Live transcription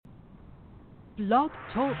Blog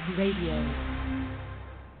Talk Radio.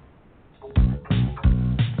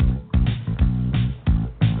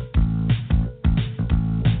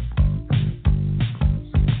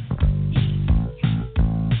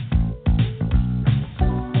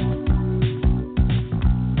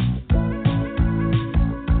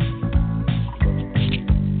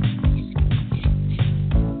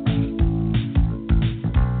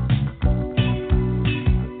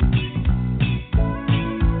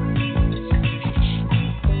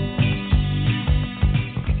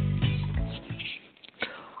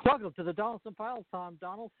 Welcome to the Donelson Files. Tom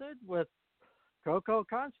Donelson with Coco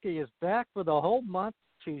Konski is back for the whole month.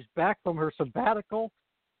 She's back from her sabbatical.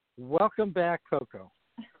 Welcome back, Coco.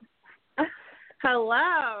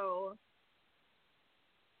 Hello.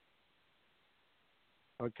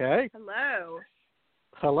 Okay.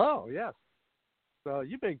 Hello, yes. So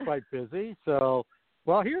you've been quite busy. So,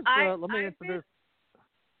 well, here's, let me introduce.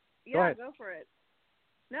 Yeah, go for it.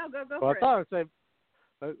 No, go well, for it. I thought I would say,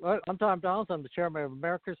 I'm Tom Donelson. I'm the chairman of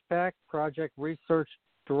America's PAC, Project Research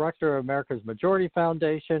Director of America's Majority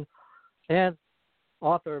Foundation, and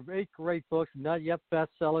author of 8 great books, not yet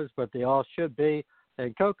bestsellers, but they all should be.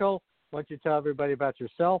 And Coco, why don't you tell everybody about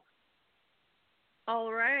yourself?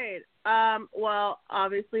 All right. Well,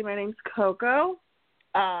 obviously, my name's Coco.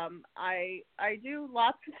 I do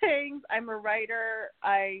lots of things. I'm a writer.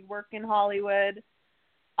 I work in Hollywood.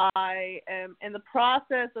 I am in the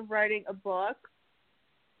process of writing a book.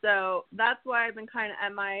 So that's why I've been kind of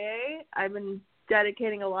MIA. I've been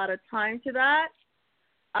dedicating a lot of time to that.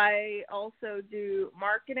 I also do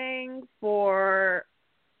marketing for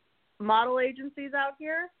model agencies out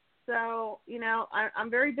here. So, I'm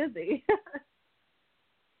very busy.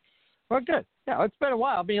 Well, good. Yeah, it's been a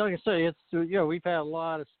while. I mean, like I say, it's we've had a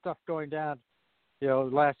lot of stuff going down, the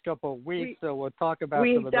last couple of weeks. So we'll talk about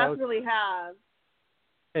some of those. We definitely have.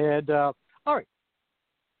 And all right.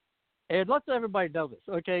 And let's let everybody know this,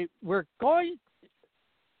 okay? We're going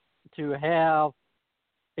to have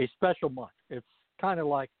a special month. It's kind of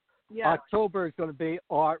like October is going to be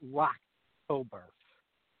our Rocktober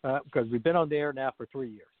because we've been on the air now for 3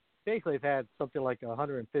 years. Basically, we've had something like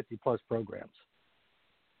 150-plus programs.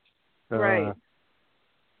 Right.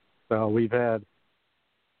 So we've had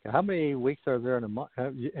 – how many weeks are there in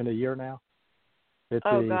a year now?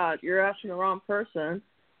 God, you're asking the wrong person.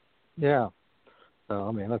 Yeah. So,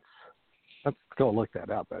 I mean, let's go look that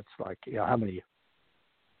up. That's like, how many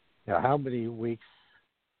weeks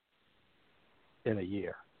in a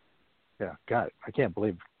year? Yeah, got it. I can't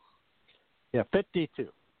believe it. Yeah,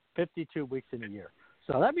 52. 52 weeks in a year.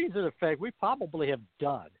 So that means, in effect, we probably have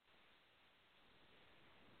done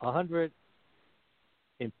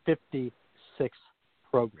 156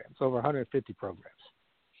 programs, over 150 programs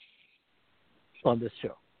on this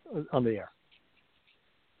show, on the air.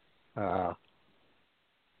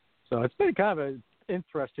 So it's been kind of an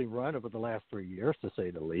interesting run over the last 3 years, to say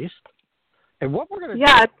the least. And what we're going to do...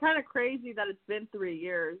 Yeah, it's kind of crazy that it's been 3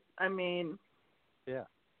 years. I mean... Yeah.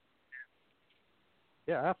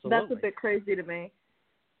 Yeah, absolutely. That's a bit crazy to me.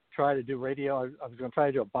 Try to do radio. I was going to try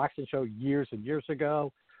to do a boxing show years and years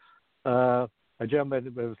ago. A gentleman,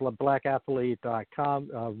 it was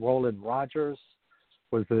blackathlete.com, Roland Rogers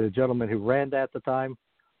was the gentleman who ran that at the time.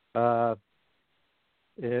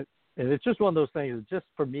 And it's just one of those things that just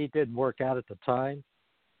for me didn't work out at the time.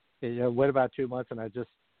 It went about 2 months, and it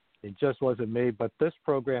just wasn't me. But this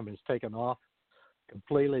program has taken off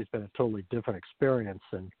completely. It's been a totally different experience,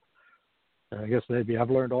 and I guess maybe I've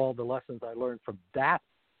learned all the lessons I learned from that,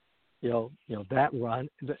 that run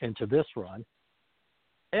into this run.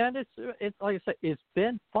 And it's like I said, it's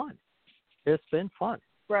been fun. It's been fun.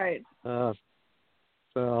 Right.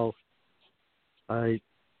 So I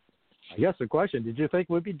guess the question, did you think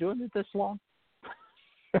we'd be doing it this long?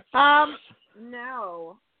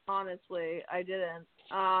 No, honestly, I didn't.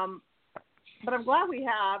 But I'm glad we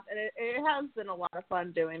have, and it has been a lot of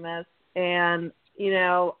fun doing this. And,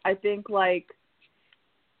 I think, when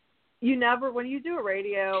you do a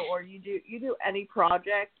radio or you do any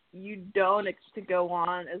project, you don't expect to go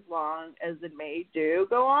on as long as it may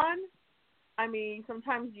go on. I mean,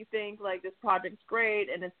 sometimes you think, this project's great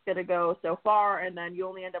and it's going to go so far, and then you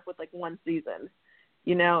only end up with, one season,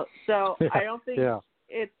 So I don't think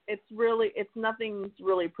it's nothing's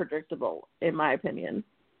really predictable, in my opinion.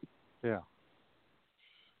 Yeah.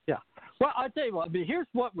 Yeah. Well, I'll tell you what. I mean, here's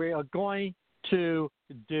what we are going to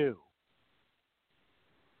do.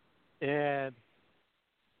 And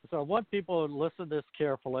so I want people to listen to this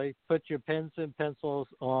carefully. Put your pens and pencils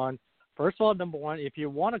on. First of all, number one, if you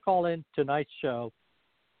want to call in tonight's show,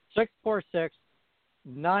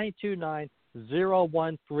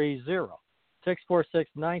 646-929-0130.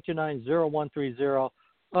 646-929-0130.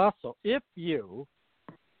 Also, if you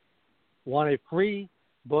want a free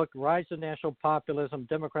book, Rise of National Populism,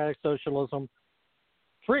 Democratic Socialism,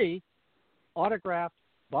 free, autographed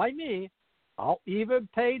by me, I'll even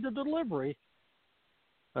pay the delivery.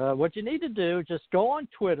 What you need to do, just go on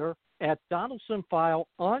Twitter, at Donelson File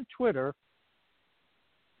on Twitter,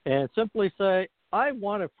 and simply say, I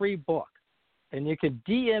want a free book. And you can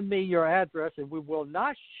DM me your address, and we will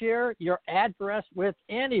not share your address with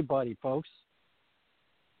anybody, folks.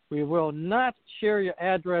 We will not share your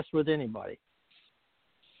address with anybody.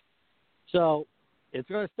 So it's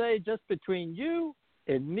going to stay just between you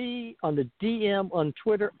and me on the DM on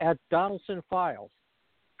Twitter at Donelson Files.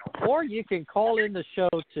 Or you can call in the show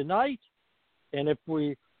tonight, and if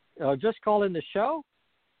we just call in the show,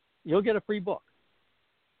 you'll get a free book.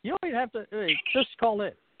 You don't even have to just call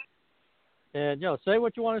in. And, say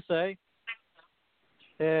what you want to say.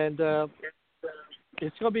 And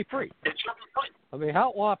it's going to be free. I mean,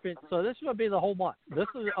 how often? So this is going to be the whole month. This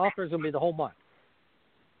offer is going to be the whole month.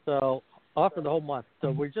 So offer the whole month.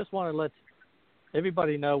 So we just want to let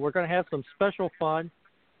everybody know we're going to have some special fun.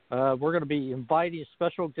 We're going to be inviting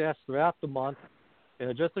special guests throughout the month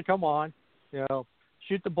just to come on,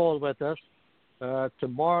 shoot the bull with us.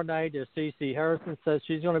 Tomorrow night, as Cece Harrison says,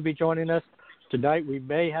 she's going to be joining us. Tonight, we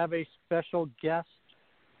may have a special guest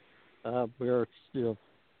who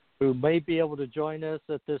may be able to join us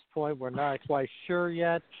at this point. We're not quite sure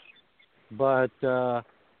yet, but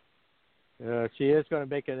she is going to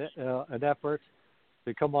make an effort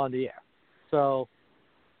to come on the air. So,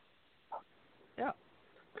 yeah.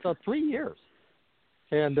 So 3 years.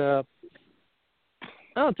 And I'll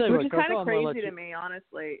tell you Which what, is kind of Coco, crazy to me,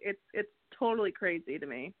 honestly. It's totally crazy to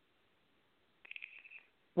me.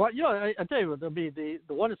 Well, I tell you what, there'll be the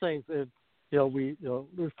one of the things that,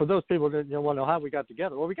 for those people that want to know how we got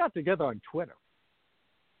together. Well, we got together on Twitter.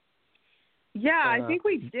 Yeah, I think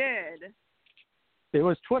we did. It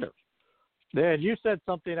was Twitter. Then you said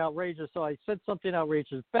something outrageous, so I said something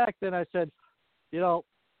outrageous back. Then I said, don't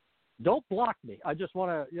block me. I just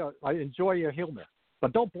want to, I enjoy your humor,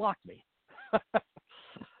 but don't block me.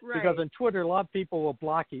 Right. Because on Twitter, a lot of people will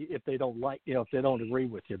block you if they don't if they don't agree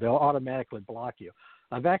with you. They'll automatically block you.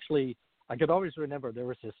 I could always remember there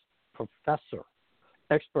was this professor,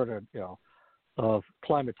 expert, of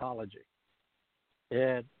climatology.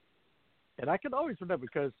 And I could always remember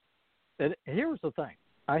because, and here's the thing.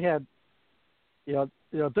 I had,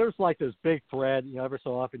 there's like this big thread, every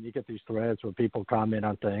so often you get these threads where people comment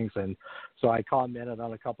on things. And so I commented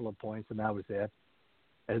on a couple of points and that was it.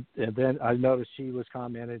 And then I noticed she was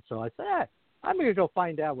commenting. So I said, I'm going to go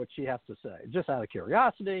find out what she has to say. Just out of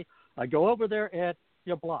curiosity, I go over there and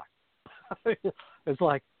you're blocked. It's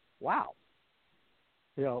like, wow.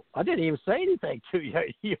 I didn't even say anything to you.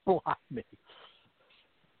 You blocked me.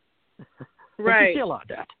 Right. You see a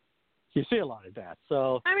lot of that.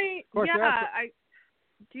 So I mean, yeah.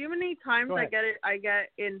 Do you have any times I get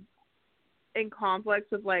in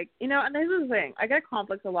conflicts with and this is the thing. I get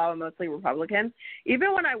conflicts a lot with mostly Republicans.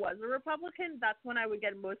 Even when I was a Republican, that's when I would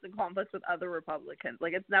get most in conflicts with other Republicans.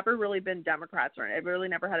 It's never really been Democrats or I've really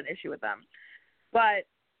never had an issue with them. But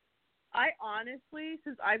I honestly,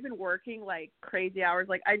 since I've been working crazy hours,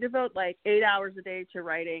 I devote 8 hours a day to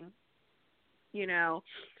writing,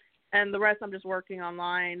 and the rest I'm just working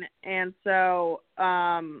online. And so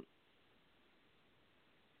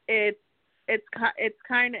it's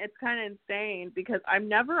kind of insane because I'm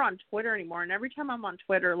never on Twitter anymore. And every time I'm on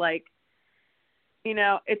Twitter, to me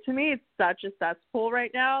it's such a cesspool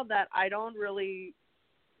right now that I don't really.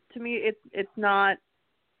 To me, it's not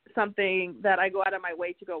something that I go out of my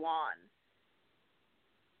way to go on.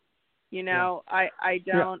 I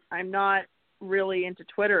don't. Yeah. I'm not really into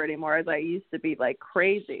Twitter anymore as I used to be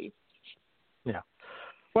crazy. Yeah.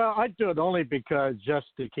 Well, I do it only because just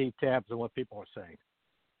to keep tabs on what people are saying.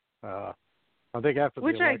 I think after the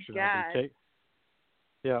election,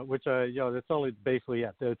 it's only basically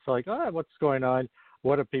it's what's going on?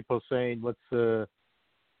 What are people saying? But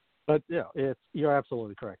you're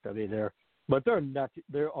absolutely correct. I mean, there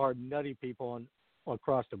are nutty people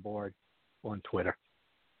across the board on Twitter.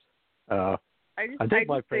 I think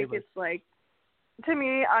it's to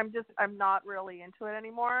me, I'm not really into it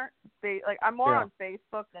anymore. I'm more on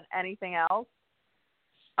Facebook than anything else.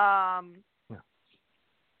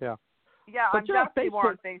 Yeah, but I'm definitely more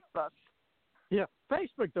on Facebook. Yeah,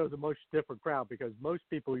 Facebook though is a much different crowd because most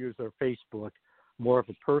people use their Facebook more of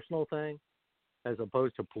a personal thing as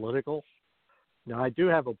opposed to political. Now I do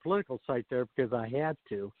have a political site there because I had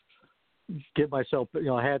to get myself,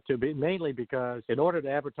 I had to be mainly because in order to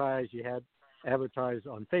advertise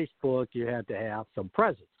on Facebook, you had to have some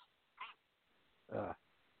presence. So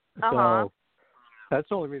that's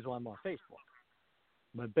the only reason why I'm on Facebook.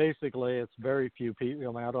 But basically, it's very few people. I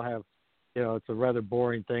mean, I don't have, it's a rather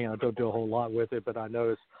boring thing. I don't do a whole lot with it, but I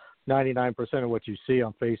notice 99% of what you see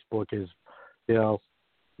on Facebook is, a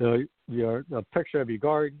picture of your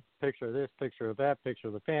garden, picture of this, picture of that, picture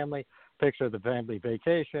of the family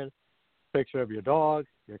vacation, picture of your dog,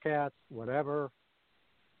 your cats, whatever.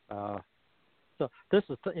 So this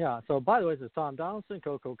is, So by the way, this is Tom Donelson,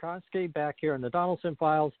 Coco Konski, back here in the Donelson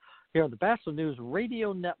Files, here on the Bachelor News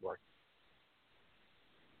Radio Network.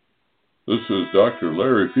 This is Dr.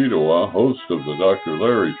 Larry Fedowa, host of the Dr.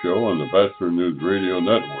 Larry Show on the Bachelor News Radio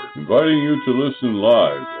Network, inviting you to listen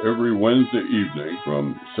live every Wednesday evening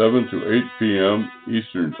from 7 to 8 p.m.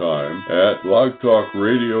 Eastern Time at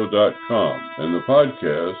blogtalkradio.com, and the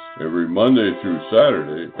podcast every Monday through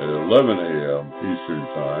Saturday at 11 a.m. Eastern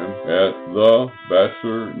Time at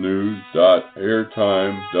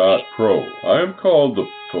thebachelornews.airtime.pro. I am called the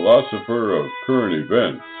philosopher of current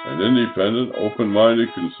events, an independent,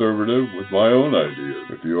 open-minded conservative with my own ideas.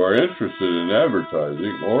 If you are interested in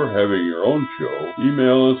advertising or having your own show,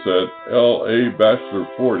 email us at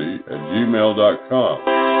labachelor40@gmail.com.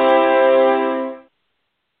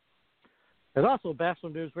 There's also a Bachelor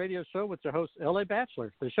News Radio Show with your host, L.A.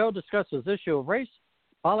 Bachelor. The show discusses issues of race,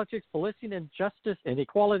 politics, policing, injustice,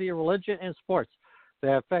 inequality, religion, and sports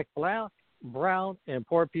that affect black, brown, and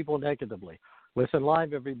poor people negatively. Listen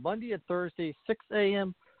live every Monday and Thursday, 6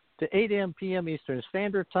 a.m. to 8 a.m. p.m. Eastern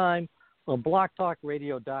Standard Time on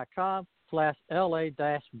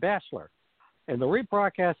blogtalkradio.com/LA-Bachelor. And the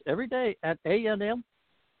rebroadcast every day at 8 a.m.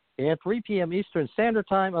 and 3 p.m. Eastern Standard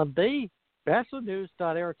Time on the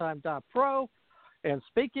bachelornews.airtime.pro. And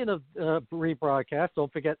speaking of rebroadcast,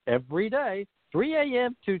 don't forget every day, 3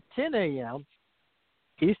 a.m. to 10 a.m.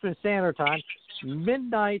 Eastern Standard Time,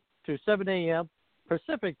 midnight to 7 a.m.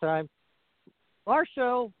 Pacific Time, our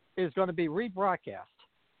show is going to be rebroadcast.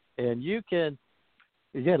 And you can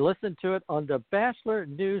listen to it on the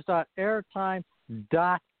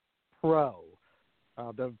bachelornews.airtime.pro.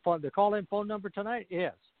 The call-in phone number tonight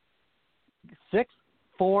is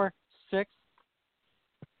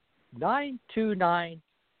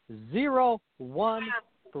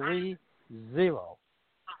 646-929-0130.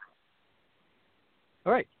 All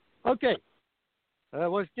right. Okay.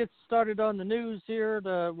 Let's get started on the news here.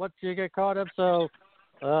 What you get caught up. So,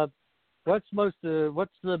 what's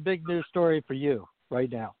the big news story for you right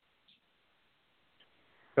now,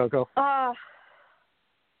 Coco?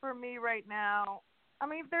 For me right now, I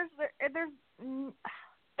mean, there's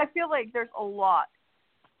I feel like there's a lot,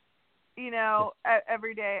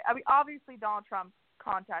 every day. I mean, obviously Donald Trump's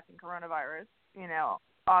contacting coronavirus,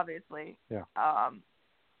 obviously. Yeah.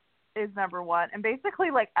 Is number one, and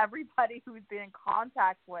basically like everybody who's been in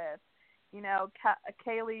contact with,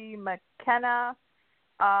 Kayleigh McKenna,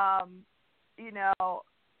 and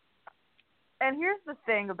here's the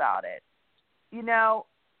thing about it,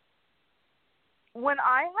 when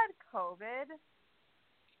I had COVID,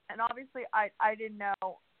 and obviously I didn't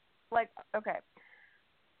know,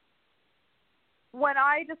 when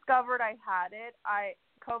I discovered I had it,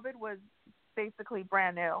 COVID was basically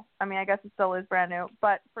brand new. I mean, I guess it still is brand new,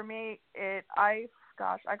 but for me, I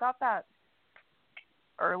got that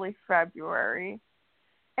early February.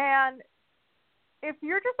 And if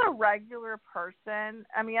you're just a regular person,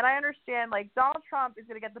 I mean, and I understand, like, Donald Trump is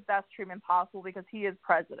going to get the best treatment possible because he is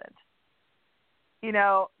president.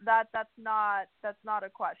 That's not a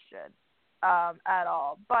question at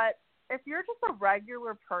all. But if you're just a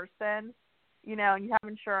regular person, and you have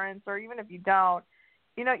insurance, or even if you don't,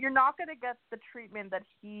 you're not going to get the treatment that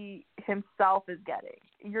he himself is getting.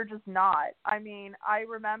 You're just not. I mean, I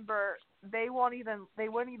remember they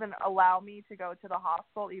wouldn't even allow me to go to the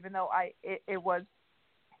hospital, even though it was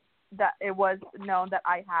known that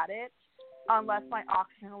I had it, unless my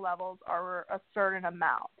oxygen levels are a certain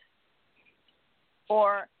amount.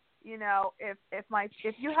 Or,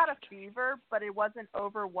 if you had a fever but it wasn't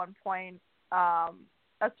over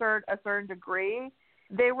a certain degree,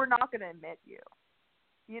 they were not going to admit you.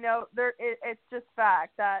 It's just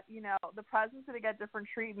fact that, the president's going to get different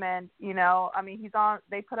treatment, I mean,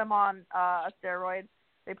 they put him on a steroid.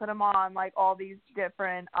 They put him on, like, all these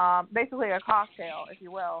different, basically a cocktail, if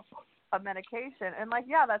you will, of medication. And, like,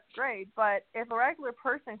 yeah, that's great. But if a regular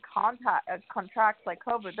person contracts, like,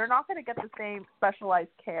 COVID, they're not going to get the same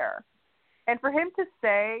specialized care. And for him to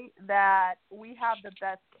say that we have the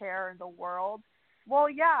best care in the world, well,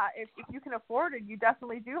 yeah, if you can afford it, you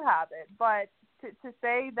definitely do have it. But to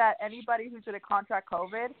say that anybody who's going to contract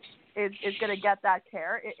COVID is going to get that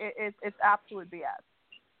care, it's absolute BS.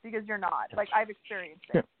 because you're not. Like, I've experienced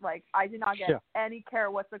it. Yeah. Like, I did not get any care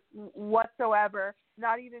whatsoever,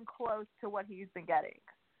 not even close to what he's been getting.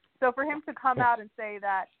 So for him to come out and say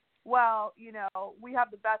that, well, you know, we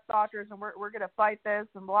have the best doctors and we're going to fight this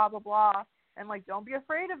and blah, blah, blah, and, like, don't be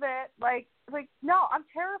afraid of it. Like no, I'm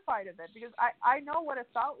terrified of it because I know what it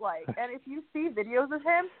felt like. And if you see videos of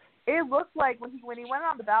him, it looked like when he went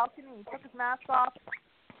on the balcony and he took his mask off,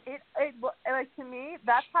 it like, to me,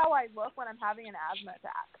 that's how I look when I'm having an asthma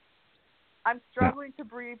attack. I'm struggling to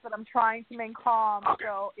breathe, but I'm trying to remain calm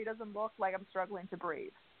so it doesn't look like I'm struggling to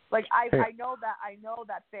breathe. Like, I know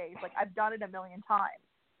that face. Like, I've done it a million times.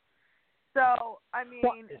 So, I mean,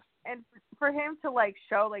 and for him to, like,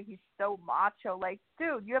 show, like, he's so macho, like,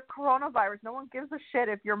 dude, you have coronavirus. No one gives a shit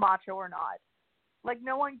if you're macho or not. Like,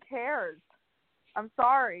 no one cares. I'm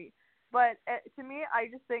sorry. But to me, I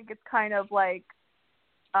just think it's kind of like,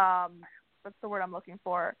 what's the word I'm looking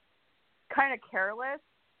for? Kind of careless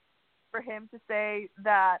for him to say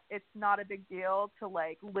that it's not a big deal to,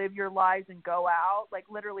 like, live your lives and go out. Like,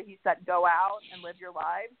 literally, he said go out and live your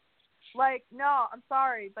lives. Like, no, I'm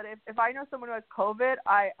sorry, but if I know someone who has COVID,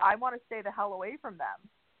 I want to stay the hell away from them.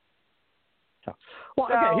 Well,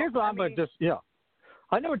 so, okay, here's what I'm going to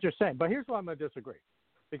I know what you're saying, but here's why I'm going to disagree.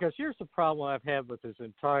 Because here's the problem I've had with the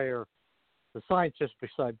scientific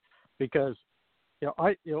side, because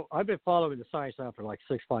I've been following the science now for like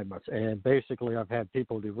 6-5 months, and basically I've had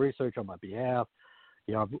people do research on my behalf.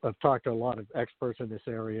 You know, I've talked to a lot of experts in this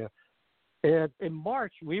area. And in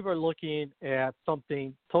March, we were looking at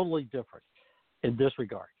something totally different in this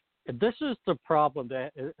regard. And this is the problem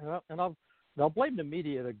and I'll blame the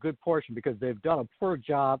media in a good portion because they've done a poor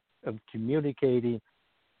job of communicating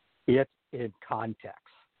it in context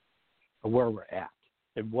of where we're at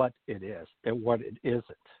and what it is and what it isn't.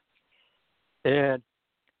 And,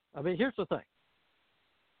 I mean, here's the thing.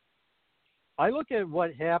 I look at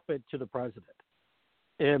what happened to the president,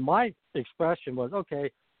 and my expression was, okay,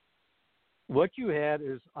 what you had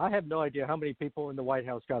is, I have no idea how many people in the White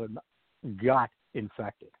House got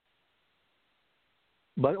infected.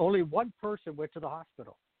 But only one person went to the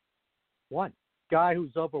hospital. One guy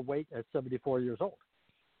who's overweight at 74 years old.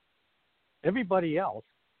 Everybody else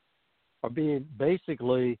are being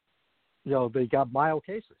basically, they got mild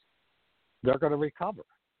cases. They're going to recover.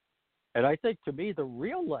 And I think, to me, the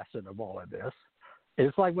real lesson of all of this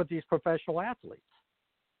is like with these professional athletes.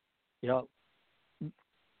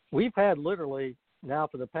 We've had literally now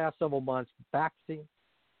for the past several months boxing,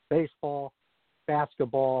 baseball,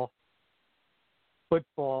 basketball,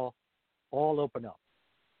 football, all open up.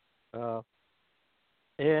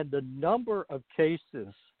 And the number of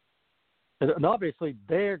cases, and obviously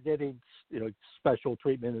they're getting special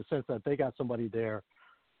treatment in the sense that they got somebody there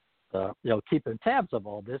keeping tabs of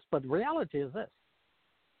all this. But the reality is this.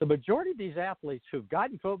 The majority of these athletes who've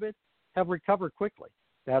gotten COVID have recovered quickly.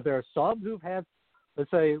 Now, there are some who've had, let's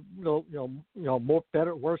say, more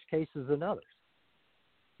worse cases than others.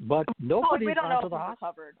 But nobody's gone to the hospital.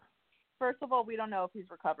 Recovered. First of all, we don't know if he's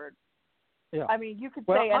recovered. Yeah. I mean, you could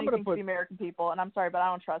say anything to the American people, and I'm sorry, but I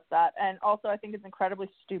don't trust that. And also, I think it's incredibly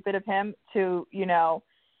stupid of him to, he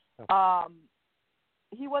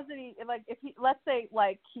wasn't, like, let's say,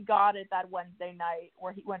 like, he got it that Wednesday night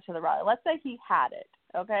where he went to the rally. Let's say he had it,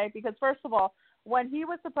 okay? Because, first of all, when he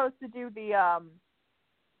was supposed to do the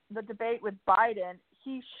debate with Biden,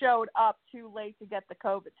 he showed up too late to get the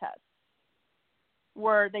COVID test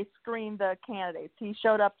where they screened the candidates. He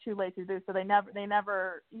showed up too late to do so. They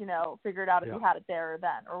never figured out if he had it there or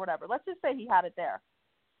then or whatever. Let's just say he had it there.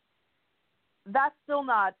 That's still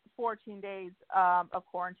not 14 days of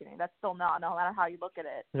quarantining. That's still not, no matter how you look at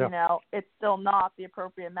it. Yeah. It's still not the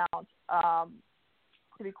appropriate amount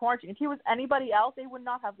to be quarantined. If he was anybody else, they would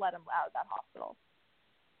not have let him out of that hospital.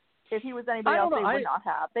 If he was anybody else, they would not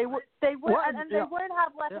have. They wouldn't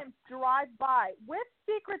have let him drive by with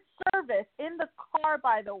Secret Service in the car,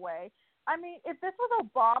 by the way. I mean, if this was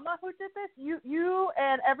Obama who did this, you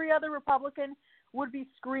and every other Republican would be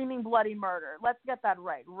screaming bloody murder. Let's get that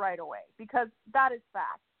right away, because that is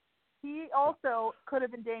fact. He also could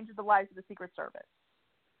have endangered the lives of the Secret Service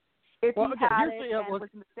if he had it and was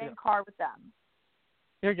in the same car with them.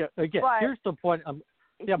 Here's the point.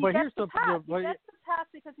 Here's the pass. He gets the pass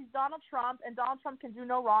because he's Donald Trump, and Donald Trump can do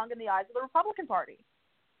no wrong in the eyes of the Republican Party.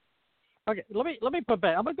 Okay, let me put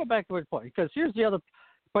back. I'm going to go back to his point because here's the other.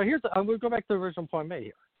 But I'm going to go back to the original point made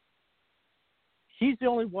here. He's the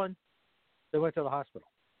only one that went to the hospital,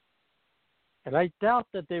 and I doubt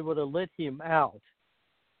that they would have let him out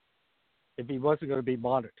if he wasn't going to be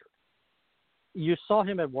monitored. You saw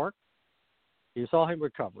him at work. You saw him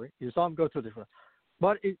recovering. You saw him go through this.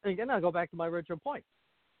 But again, I go back to my original point.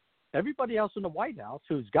 everybody else in the White House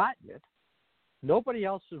who's gotten it, nobody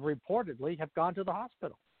else has reportedly have gone to the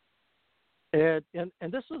hospital. And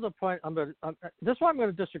this is the point. This is why I'm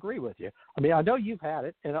going to disagree with you. I mean, I know you've had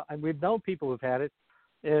it, and we've known people who've had it.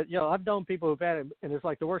 I've known people who've had it, and it's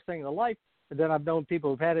like the worst thing in their life. And then I've known people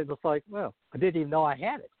who've had it, and it's like, well, I didn't even know I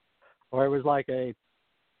had it, or it was like it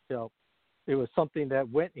was something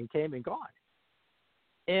that went and came and gone.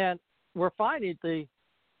 And we're finding and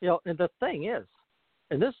the thing is,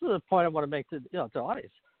 and this is the point I want to make to the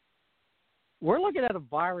audience. We're looking at a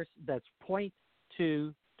virus that's 0.2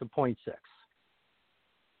 to 0.6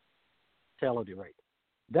 fatality rate.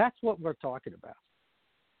 That's what we're talking about.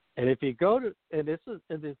 And if you go to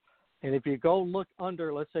if you go look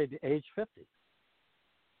under, let's say, the age 50,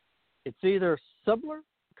 it's either similar,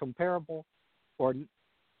 comparable, or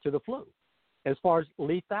to the flu as far as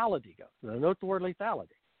lethality goes. Now, note the word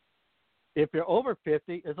lethality. If you're over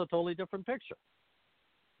 50, it's a totally different picture.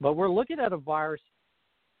 But we're looking at a virus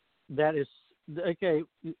that is, okay,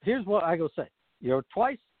 here's what I go say.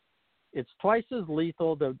 It's twice as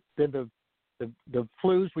lethal than the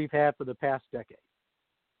flus we've had for the past decade.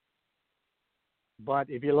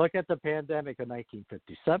 But if you look at the pandemic of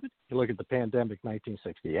 1957, you look at the pandemic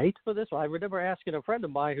 1968 for this, I remember asking a friend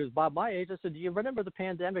of mine who's about my age, I said, do you remember the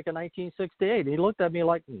pandemic of 1968? And he looked at me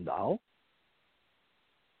like, no.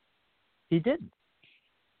 He didn't.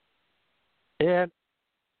 And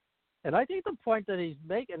I think the point that he's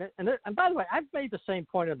making, and by the way, I've made the same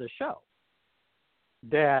point on the show,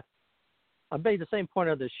 that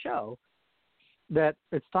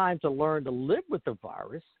it's time to learn to live with the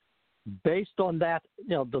virus based on that,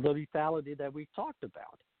 the lethality that we've talked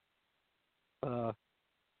about.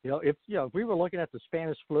 If we were looking at the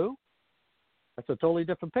Spanish flu, that's a totally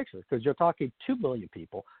different picture because you're talking 2 million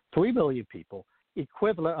people, 3 million people,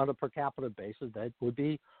 equivalent on a per capita basis that would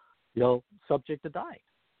be, subject to dying.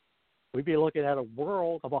 We'd be looking at a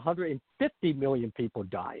world of 150 million people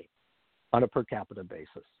dying on a per capita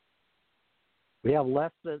basis. We have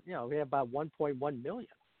less than, we have about 1.1 million.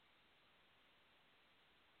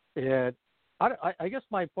 And I guess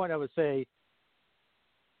my point I would say,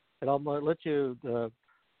 and I'll let you,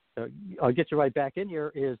 I'll get you right back in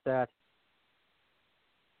here, is that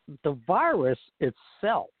the virus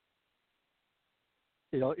itself,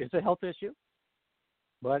 it's a health issue,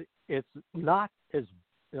 but it's not as,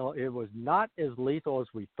 it was not as lethal as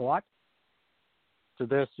we thought. To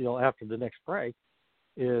this, after the next break,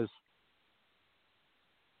 is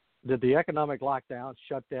did the economic lockdown,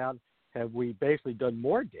 shutdown, have we basically done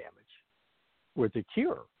more damage with the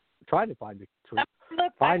cure, trying to find a way?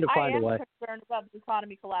 I am concerned about the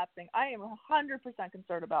economy collapsing. I am 100%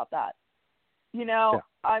 concerned about that.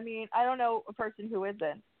 I mean, I don't know a person who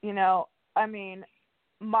isn't. I mean,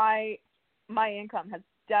 my income has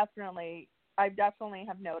I definitely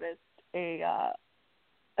have noticed a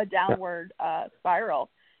downward spiral.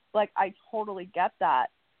 Like, I totally get that,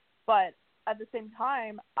 but at the same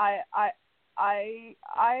time, I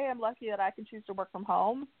am lucky that I can choose to work from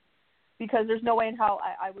home, because there's no way in hell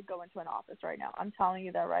I would go into an office right now. I'm telling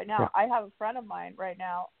you that right now. Yeah. I have a friend of mine right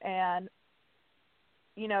now, and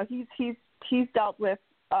he's dealt with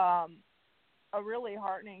a really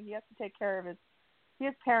heartening. He has to take care of he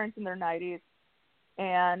has parents in their 90s,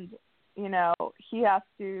 and he has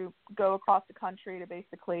to go across the country to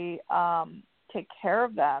basically take care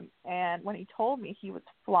of them. And when he told me he was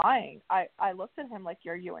flying, I looked at him like,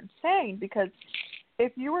 are you insane? Because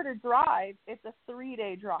if you were to drive, it's a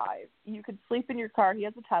 3-day drive. You could sleep in your car. He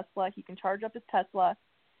has a Tesla. He can charge up his Tesla.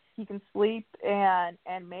 He can sleep and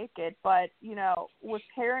make it. But, with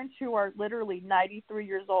parents who are literally 93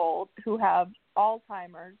 years old, who have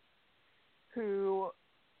Alzheimer's, who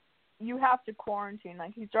you have to quarantine,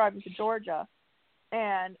 like he's driving to Georgia.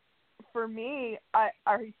 And for me,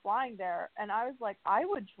 he's flying there, and I was like, I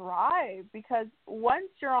would drive, because once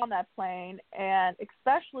you're on that plane, and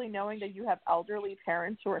especially knowing that you have elderly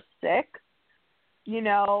parents who are sick, you're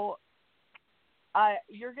going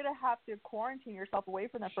to have to quarantine yourself away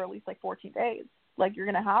from them for at least like 14 days. Like, you're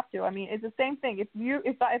going to have to. I mean, it's the same thing.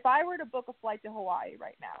 If I were to book a flight to Hawaii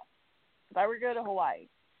right now, if I were to go to Hawaii,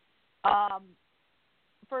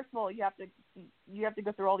 first of all, you have to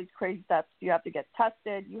go through all these crazy steps. You have to get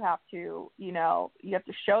tested. You have to, you have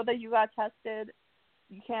to show that you got tested.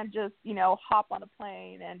 You can't just, hop on a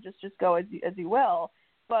plane and just go as you will.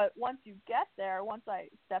 But once you get there, once I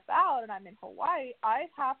step out and I'm in Hawaii, I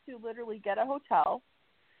have to literally get a hotel,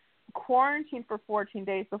 quarantine for 14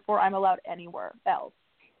 days before I'm allowed anywhere else.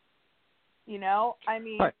 I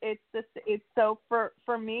mean, right. It's so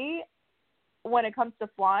for me, when it comes to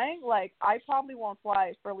flying, like, I probably won't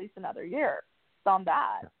fly for at least another year, on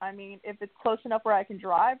that. I mean, if it's close enough where I can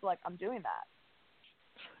drive, like, I'm doing that.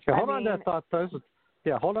 Yeah, hold on to that thought.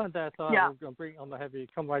 Hold on to that thought. Yeah. I'm going to have you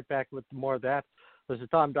come right back with more of that. This is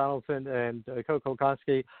Tom Donelson and Coco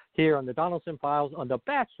Konski here on the Donelson Files on the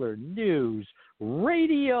Bachelor News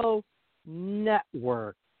Radio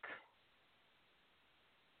Network.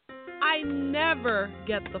 I never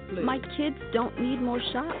get the flu. My kids don't need more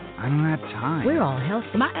shots. I don't have time. We're all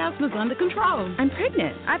healthy. My asthma's under control. I'm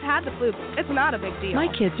pregnant. I've had the flu. It's not a big deal. My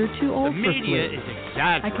kids are too old for flu. The media is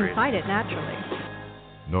exaggerating. I can fight it naturally.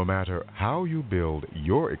 No matter how you build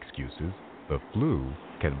your excuses, the flu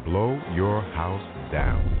can blow your house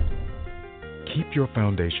down. Keep your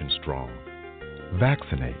foundation strong.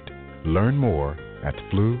 Vaccinate. Learn more at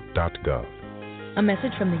flu.gov. A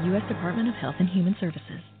message from the U.S. Department of Health and Human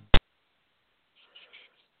Services.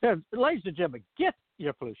 Yeah, ladies and gentlemen, get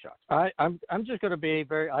your flu shots. I'm just going to be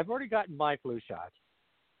I've already gotten my flu shot.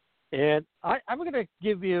 And I'm going to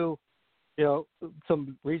give you,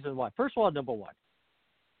 some reasons why. First of all, number one,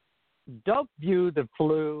 don't view the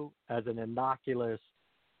flu as an innocuous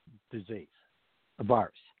disease, a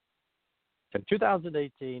virus. In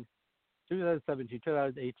 2017,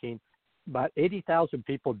 2018, about 80,000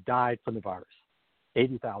 people died from the virus.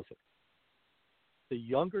 80,000. The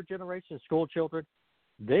younger generation, school children,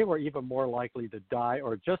 they were even more likely to die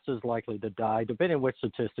or just as likely to die, depending on which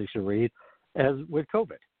statistics you read, as with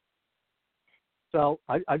COVID. So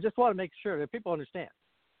I just want to make sure that people understand,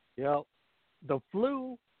 the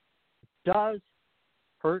flu does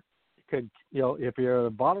hurt. If you're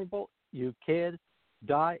vulnerable, you can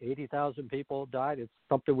die. 80,000 people died. It's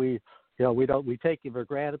something we take it for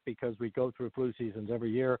granted because we go through flu seasons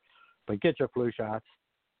every year. But get your flu shots,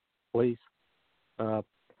 please. All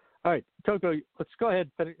right, Coco, let's go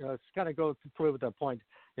ahead and let's kind of go through with that point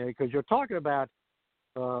because you're talking about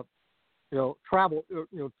travel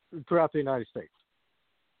throughout the United States.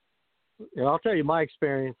 I'll tell you my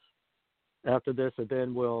experience after this, and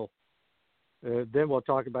then we'll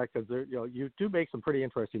talk about because you do make some pretty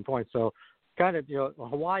interesting points. So, kind of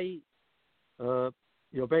Hawaii,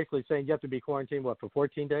 basically saying you have to be quarantined for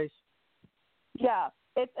 14 days. Yeah,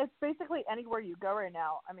 it's basically anywhere you go right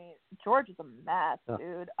now. I mean, Georgia's a mess,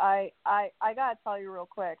 dude. I gotta tell you real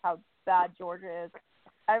quick how bad Georgia is.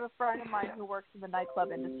 I have a friend of mine who works in the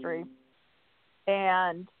nightclub industry,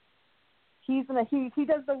 and he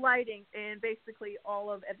does the lighting in basically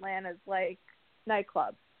all of Atlanta's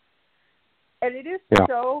nightclubs. And it is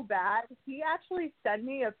so bad. He actually sent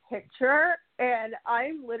me a picture, and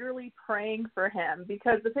I'm literally praying for him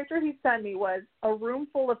because the picture he sent me was a room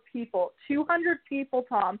full of people, 200 people,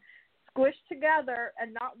 Tom, squished together,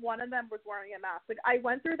 and not one of them was wearing a mask. I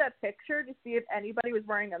went through that picture to see if anybody was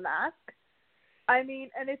wearing a mask. I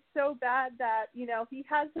mean, and it's so bad that, he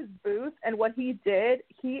has his booth, and what he did,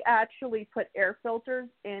 he actually put air filters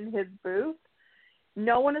in his booth.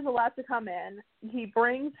 No one is allowed to come in. He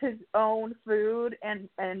brings his own food and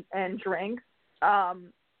drinks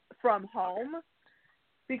from home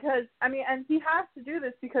because, and he has to do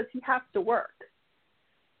this because he has to work.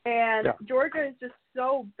 And Georgia is just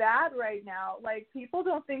so bad right now. People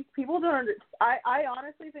don't understand. I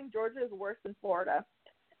honestly think Georgia is worse than Florida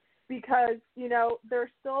because,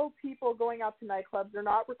 there's still people going out to nightclubs. They're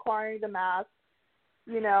not requiring the mask,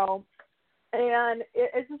 and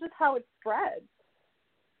it's just how it spreads.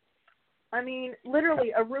 I mean,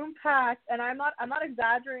 literally a room packed, and I'm not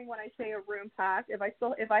exaggerating when I say a room packed. If I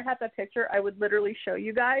had that picture, I would literally show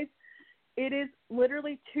you guys. It is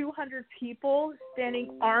literally 200 people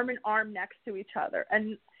standing arm in arm next to each other,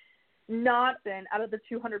 and not then out of the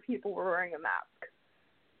 200 people were wearing a mask.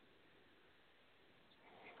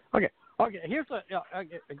 Okay. Here's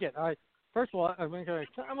first of all, I'm going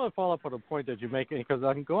to follow up on a point that you're making because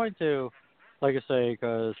I'm going to, like I say,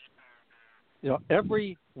 because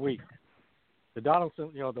every week. The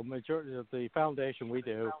Donelson, the majority of the foundation we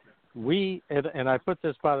do, and I put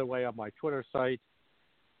this, by the way, on my Twitter site,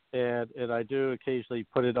 and I do occasionally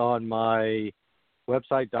put it on my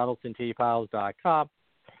website, DonelsonTFiles.com,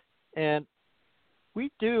 and we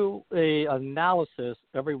do a analysis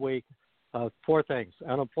every week of 4 things: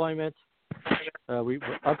 unemployment, we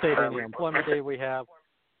update any unemployment data we have,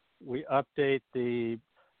 we update the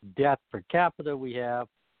death per capita we have,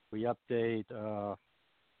 we update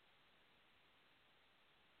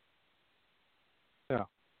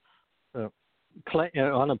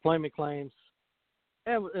unemployment claims,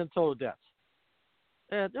 and total deaths.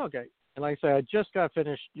 And like I said, I just got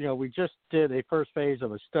finished. We just did a first phase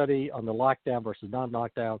of a study on the lockdown versus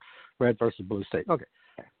non-lockdown, red versus blue state. Okay.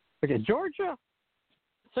 Georgia,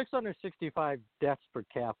 665 deaths per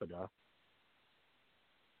capita.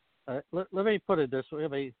 Let me put it this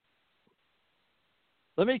way: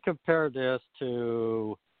 let me compare this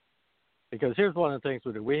to, because here's one of the things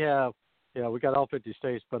we do. We have, we got all 50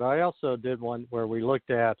 states, but I also did one where we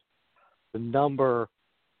looked at the number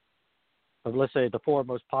of, let's say, the 4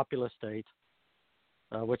 most populous states,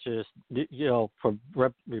 which is, for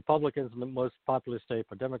Republicans, the most populous state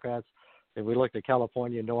for Democrats. And we looked at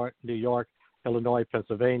California, New York, Illinois,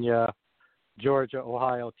 Pennsylvania, Georgia,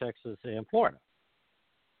 Ohio, Texas, and Florida.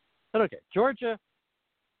 And okay, Georgia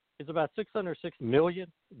is about 606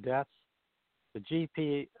 million deaths.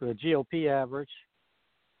 The GOP average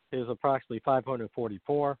is approximately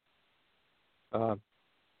 544.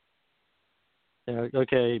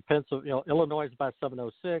 Illinois is about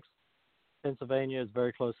 706. Pennsylvania is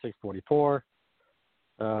very close, 644.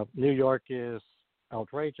 New York is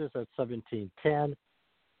outrageous at 1710.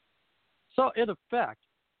 So in effect,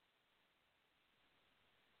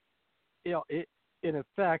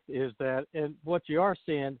 is that, and what you are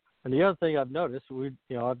seeing, and the other thing I've noticed,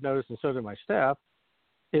 I've noticed, and so did my staff,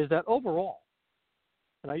 is that overall,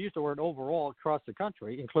 and I use the word overall across the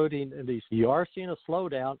country, including in these, you are seeing a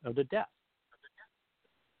slowdown of the deaths.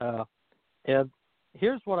 And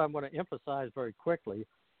here's what I'm going to emphasize very quickly,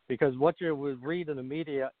 because what you would read in the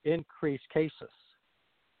media, increased cases.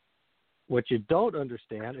 What you don't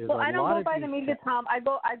understand is I don't go by the media, Tom. I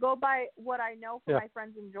go by what I know from my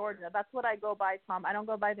friends in Georgia. That's what I go by, Tom. I don't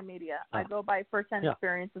go by the media. I go by firsthand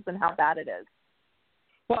experiences and how bad it is.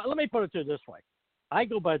 Well, let me put it to you this way. I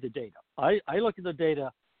go by the data. I look at the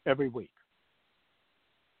data every week.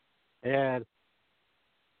 And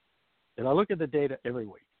I look at the data every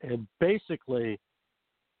week. And basically,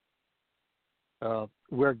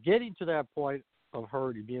 we're getting to that point of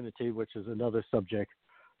herd immunity, which is another subject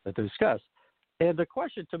to discuss. And the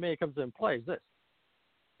question to me comes in play is this.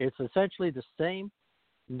 It's essentially the same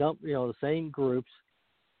the same groups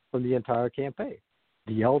from the entire campaign.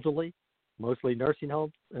 The elderly, mostly nursing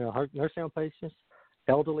home patients,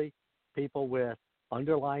 elderly, people with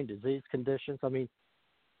underlying disease conditions. I mean,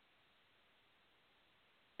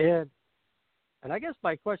 and I guess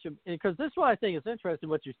my question, because this is what I think is interesting,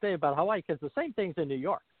 what you say about Hawaii, because the same thing's in New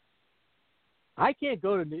York. I can't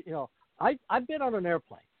go to, I've been on an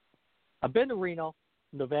airplane. I've been to Reno,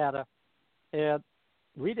 Nevada, and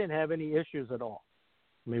we didn't have any issues at all.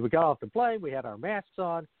 I mean, we got off the plane, we had our masks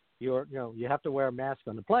on. You have to wear a mask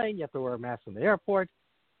on the plane, you have to wear a mask in the airport,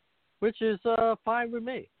 which is fine with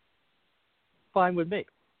me. Fine with me.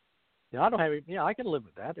 I don't have any, I can live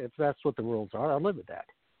with that. If that's what the rules are, I'll live with that.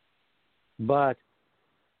 But,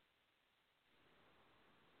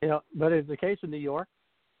 but in the case of New York,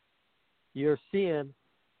 you're seeing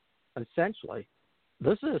essentially,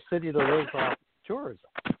 this is a city that lives off tourism.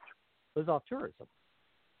 If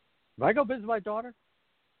I go visit my daughter,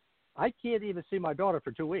 I can't even see my daughter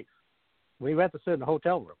for 2 weeks. We have to sit in a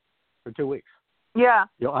hotel room for 2 weeks. Yeah.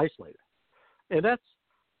 Isolated. And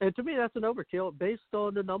to me, that's an overkill based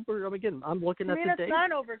on the number. Again, I'm looking at the data. To me, that's not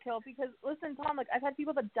an overkill because, listen, Tom, I've had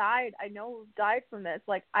people that died. I know who died from this.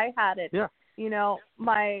 I had it. Yeah.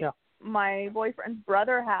 My boyfriend's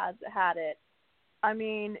brother has had it. I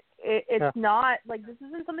mean, it's not, this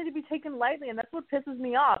isn't something to be taken lightly, and that's what pisses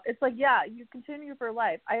me off. It's you continue for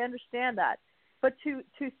life. I understand that. But to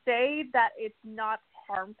say that it's not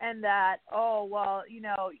harm and that,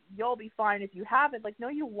 you'll be fine if you have it, no,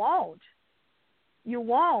 you won't. You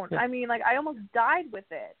won't. Yeah. I mean, I almost died with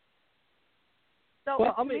it. So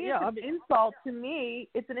it's an insult to me.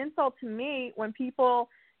 It's an insult to me when people,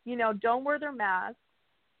 don't wear their masks.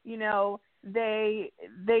 They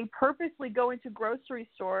purposely go into grocery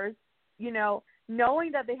stores,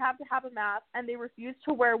 knowing that they have to have a mask, and they refuse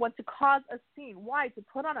to wear one to cause a scene. Why? To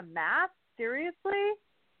put on a mask? Seriously?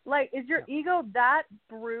 Is your ego that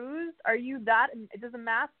bruised? Are you that? Does a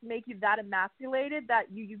mask make you that emasculated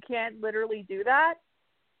that you can't literally do that?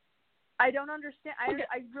 I don't understand.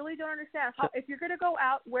 I really don't understand how. If you're gonna go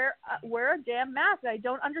out, wear a damn mask. I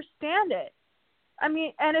don't understand it. I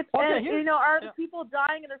mean, are the people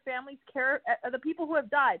dying and their families care? Are the people who have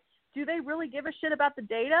died? Do they really give a shit about the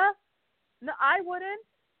data? No, I wouldn't,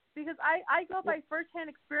 because I go by firsthand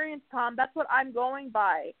experience, Tom. That's what I'm going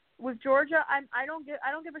by. With Georgia, I don't give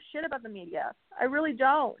a shit about the media. I really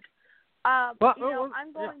don't. I'm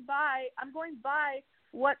going by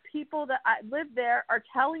what people that live there are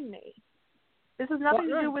telling me. This has nothing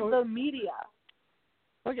to do with the media.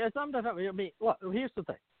 Okay, so I'm not talking. Here's the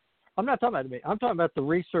thing. I'm not talking about me. I'm talking about the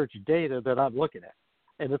research data that I'm looking at.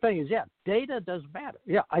 And the thing is, data does matter.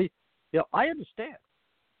 Yeah, I understand.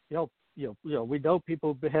 We know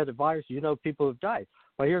people who've had the virus. People who've died.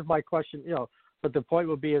 But here's my question. But the point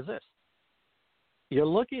would be is this: you're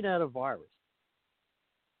looking at a virus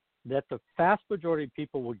that the vast majority of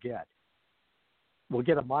people will get will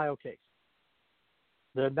get a mild case.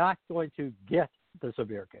 They're not going to get the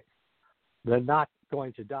severe case. They're not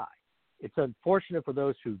going to die. It's unfortunate for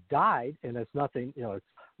those who died, and it's nothing,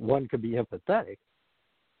 one could be empathetic,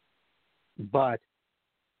 but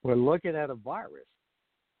we're looking at a virus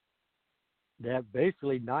that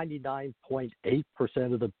basically 99.8%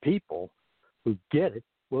 of the people who get it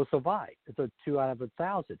will survive. It's a 2 out of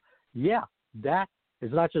 1,000. Yeah, that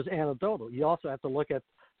is not just anecdotal. You also have to look at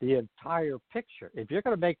the entire picture. If you're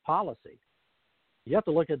going to make policy, you have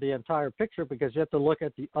to look at the entire picture because you have to look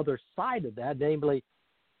at the other side of that, namely,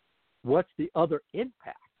 what's the other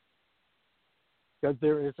impact? Because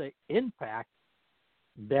there is an impact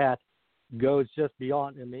that goes just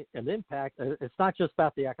beyond an impact. It's not just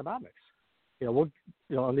about the economics. We'll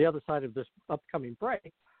on the other side of this upcoming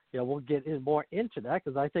break, we'll get more into that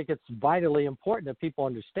because I think it's vitally important that people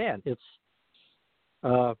understand. It's,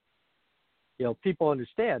 people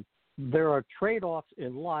understand there are trade-offs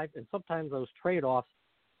in life, and sometimes those trade-offs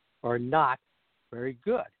are not very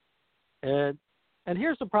good. And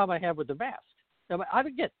here's the problem I have with the mask.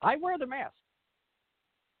 I wear the mask.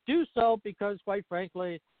 Do so because, quite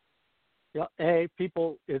frankly,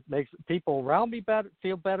 it makes people around me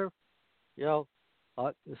feel better.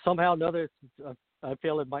 Somehow or another, I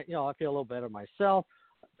feel I feel a little better myself.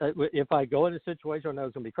 If I go in a situation where I know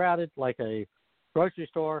it's going to be crowded, like a grocery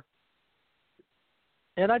store,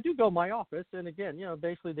 and I do go to my office, and again,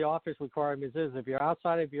 basically the office requirements is if you're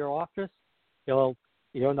outside of your office, you're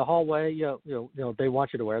in the hallway, they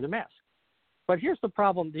want you to wear the mask. But here's the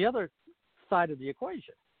problem: the other side of the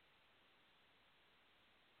equation,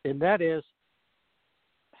 and that is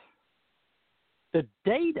the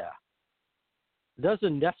data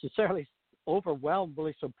doesn't necessarily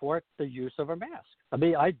overwhelmingly support the use of a mask. I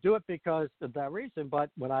mean, I do it because of that reason, but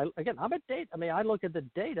I look at the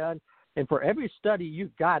data, and for every study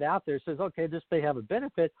you've got out there that says, okay, this may have a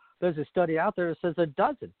benefit, there's a study out there that says it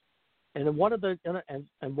doesn't. And one of those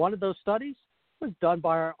studies was done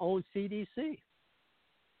by our own CDC.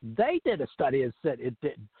 They did a study and said it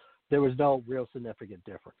didn't. There was no real significant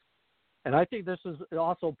difference. And I think this is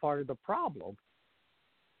also part of the problem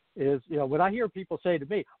is, when I hear people say to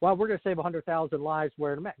me, well, we're going to save 100,000 lives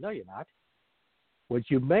wearing a mask. No, you're not. What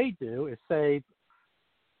you may do is save,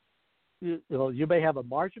 you may have a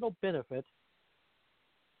marginal benefit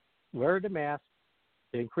wearing a mask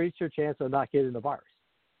to increase your chance of not getting the virus.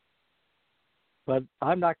 But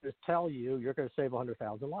I'm not going to tell you you're going to save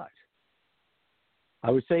 100,000 lives.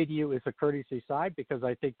 I would say to you it's a courtesy side because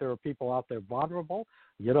I think there are people out there vulnerable.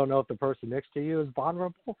 You don't know if the person next to you is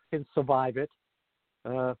vulnerable, can survive it.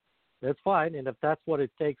 That's fine. And if that's what it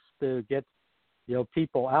takes to get,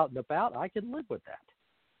 people out and about, I can live with that.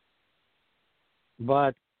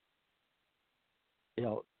 But,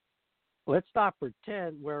 let's not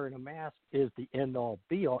pretend wearing a mask is the end-all,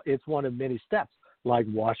 be-all. It's one of many steps, like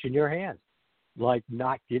washing your hands, like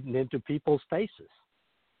not getting into people's faces.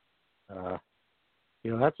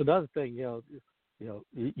 That's another thing. You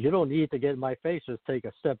don't need to get in my face. Just take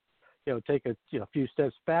a step, take a few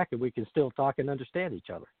steps back, and we can still talk and understand each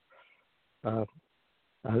other.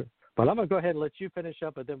 But I'm going to go ahead and let you finish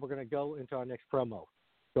up, and then we're going to go into our next promo.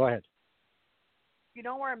 Go ahead. If you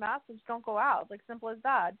don't wear a mask, just don't go out. Like, simple as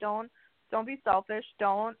that. Don't be selfish.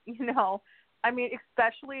 Don't,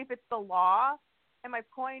 especially if it's the law. And my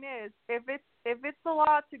point is, if it's the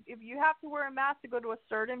law if you have to wear a mask to go to a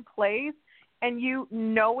certain place and you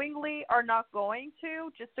knowingly are not going to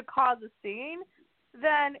just to cause a scene,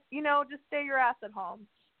 then, just stay your ass at home.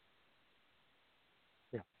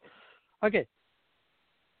 Yeah. Okay.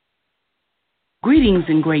 Greetings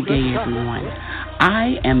and great day, everyone.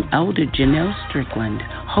 I am Elder Janelle Strickland,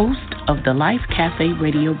 host of the Life Cafe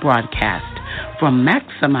radio broadcast from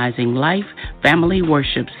Maximizing Life Family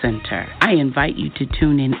Worship Center. I invite you to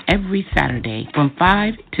tune in every Saturday from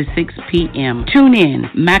 5 to 6 p.m. Tune in,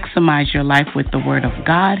 maximize your life with the Word of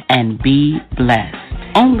God, and be blessed.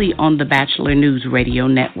 Only on the Bachelor News Radio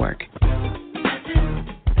Network.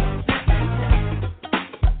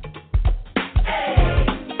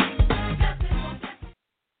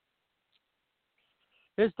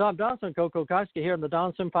 It's Tom Donelson, Coco Koski here on the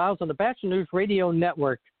Donelson Files on the Bachelor News Radio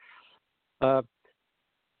Network. And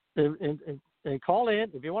call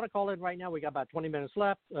in. If you want to call in right now, we got about 20 minutes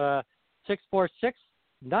left.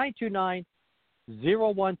 646-929-0130.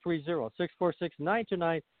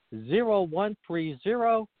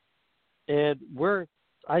 646-929-0130. And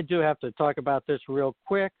I do have to talk about this real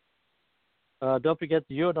quick. Don't forget,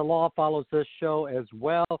 You and the Law follows this show as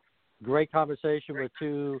well. Great conversation with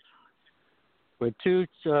two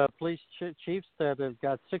police chiefs that have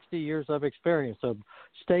got 60 years of experience. So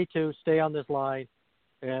stay tuned, stay on this line,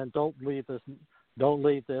 and don't leave this don't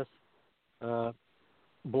leave this.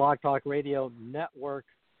 Blog Talk Radio Network.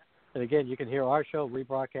 And again, you can hear our show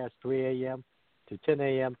rebroadcast 3 a.m. to 10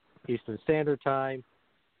 a.m. Eastern Standard Time,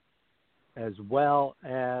 as well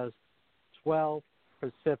as 12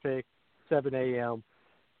 Pacific, 7 a.m.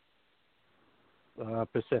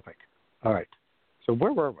 Pacific. All right. So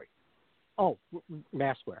where were we? Oh,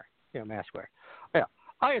 mask wear. Yeah, mask wear. Yeah.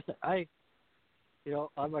 Like I said,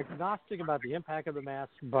 I'm agnostic about the impact of the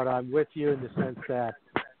mask, but I'm with you in the sense that,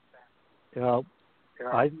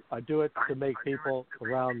 I do it to make people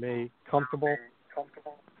around me comfortable,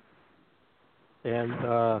 and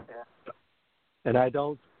I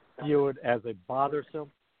don't view it as a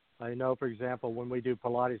bothersome. I know, for example, when we do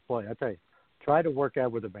Pilates play, I tell you, try to work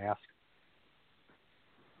out with a mask.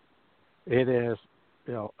 It is,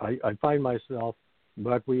 I find myself,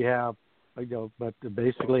 but we have, but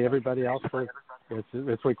basically everybody else,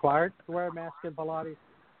 it's required to wear a mask in Pilates.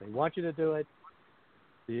 They want you to do it.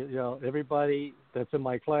 Everybody that's in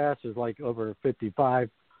my class is like over 55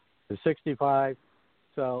 to 65.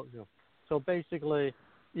 So basically,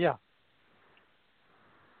 yeah.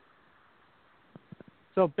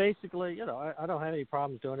 So basically, I don't have any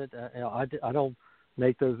problems doing it. I don't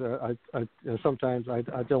make those. Sometimes I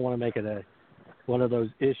don't want to make it one of those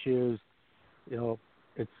issues.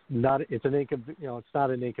 It's not. It's an It's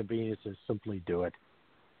not an inconvenience to simply do it.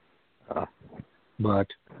 But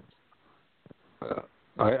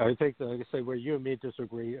I think that, like I say, where you and me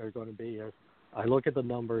disagree are going to be is I look at the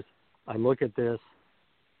numbers. I look at this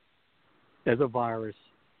as a virus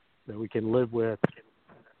that we can live with,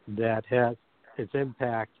 that has its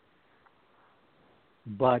impact,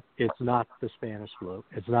 but it's not the Spanish flu.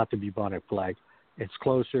 It's not the bubonic plague. It's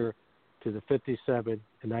closer to the 57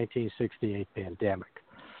 and 1968 pandemic.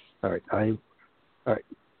 All right. All right.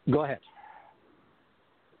 Go ahead.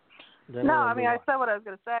 I said what I was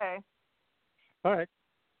going to say. All right.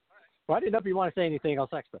 Well, I didn't know if you want to say anything else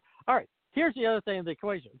extra. All right. Here's the other thing in the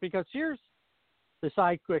equation, because here's the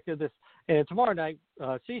side quick of this. And tomorrow night,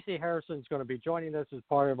 CeCe Harrison is going to be joining us as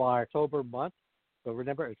part of our October month. So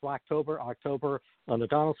remember, it's October on the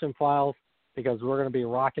Donelson Files, because we're going to be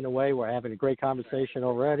rocking away. We're having a great conversation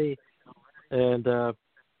already. And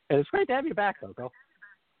it's great to have you back, Coco.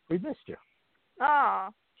 We missed you. Ah.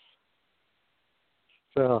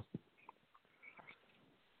 So,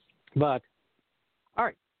 but, all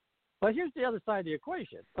right. But here's the other side of the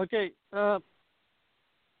equation. Okay,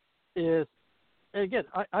 again,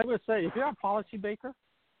 I would say if you're a policymaker,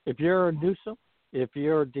 if you're a Newsom, if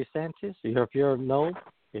you're DeSantis, if you're Noel,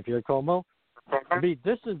 if you're Cuomo,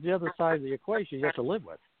 this is the other side of the equation you have to live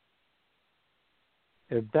with.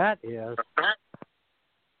 And that is,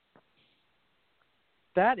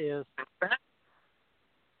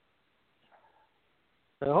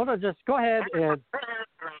 hold on, just go ahead and,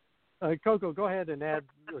 Coco, go ahead and add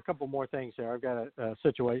a couple more things here. I've got a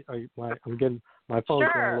situation. I'm getting my phone's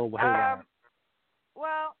going a little haywire.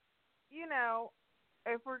 Well,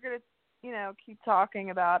 if we're going to, keep talking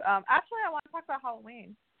about, actually, I want to talk about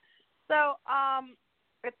Halloween. So,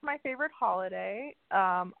 it's my favorite holiday.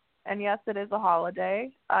 And yes, it is a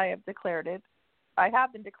holiday. I have declared it. I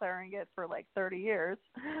have been declaring it for like 30 years.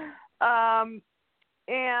 And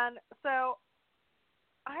so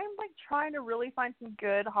I'm like trying to really find some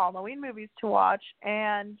good Halloween movies to watch.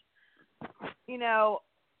 And,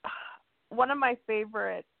 one of my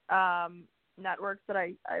favorite networks that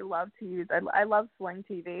I love to use, I love Sling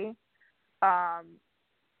TV.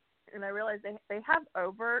 And I realized they have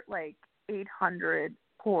over like 800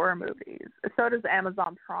 horror movies. So does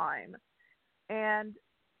Amazon Prime. And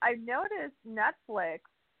I noticed Netflix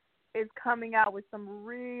is coming out with some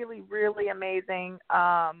really, really amazing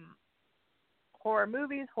horror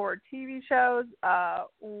movies, horror TV shows.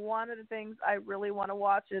 One of the things I really want to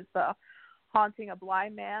watch is The Haunting of Bly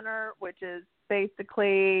Manor, which is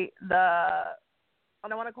basically I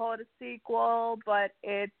don't want to call it a sequel, but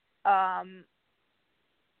it's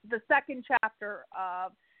the second chapter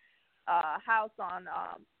of House on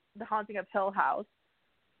The Haunting of Hill House,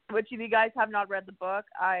 which if you guys have not read the book,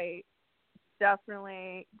 I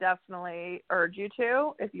definitely urge you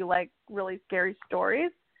to if you like really scary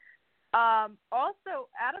stories. Also,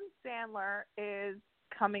 Adam Sandler is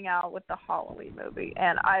coming out with the Halloween movie,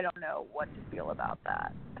 and I don't know what to feel about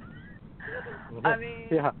that. I mean,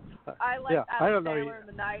 yeah. I like Adam Sandler in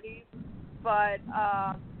the 90s, but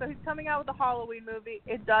so he's coming out with a Halloween movie.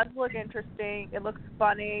 It does look interesting. It looks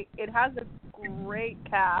funny. It has a great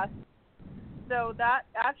cast. So that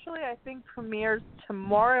actually, I think, premieres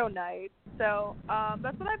tomorrow night. So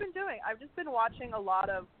that's what I've been doing. I've just been watching a lot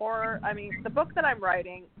of horror. I mean, the book that I'm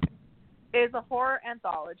writing is a horror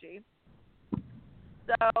anthology.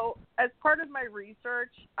 So as part of my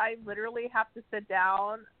research, I literally have to sit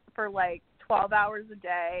down for like 12 hours a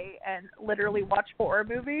day and literally watch horror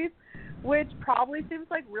movies, which probably seems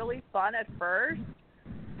like really fun at first.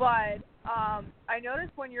 But I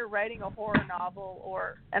noticed when you're writing a horror novel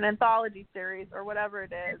or an anthology series or whatever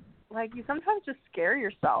it is, like you sometimes just scare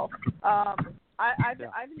yourself. I've been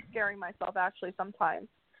scaring myself actually sometimes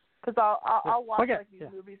because I'll watch like these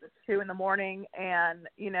movies at 2 a.m. and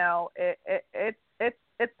you know it's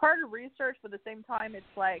part of research, but at the same time it's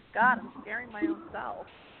like God, I'm scaring my own self.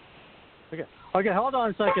 Okay, hold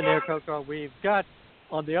on a second there, Coco. We've got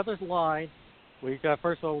on the other line. We've got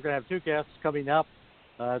first of all we're gonna have 2 guests coming up.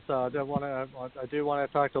 So I do want to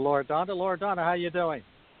talk to Laura Donna. Laura Donna, how you doing?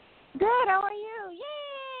 Good. How are you?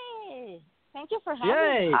 Yay! Thank you for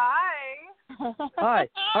having me. Hi. Hi.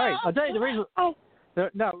 All right. I'll tell you the reason.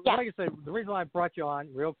 Like I said, the reason why I brought you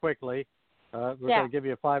on real quickly, we're going to give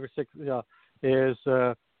you 5 or 6. Is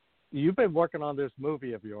you've been working on this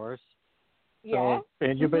movie of yours. Yeah.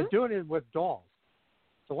 And you've been doing it with dolls.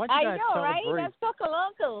 So why don't you guys tell right? the Let's talk a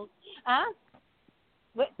local. Huh?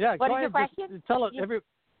 What is your question? Go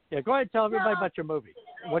ahead and tell everybody about your movie,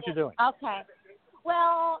 what you're doing. Okay.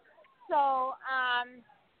 Well, so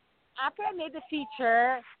after I made the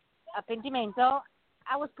feature, Pentimento,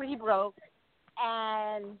 I was pretty broke.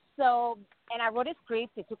 And I wrote a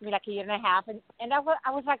script. It took me like a year and a half. And I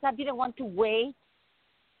was like, I didn't want to wait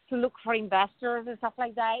to look for investors and stuff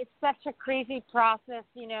like that. It's such a crazy process,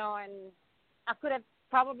 you know, and it could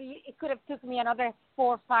have took me another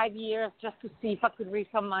 4 or 5 years just to see if I could raise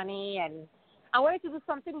some money. And I wanted to do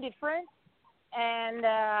something different. And,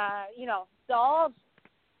 dolls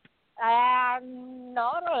are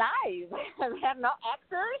not alive. They're not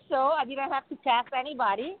actors, so I didn't have to cast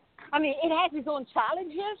anybody. I mean, it has its own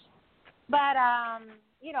challenges, but,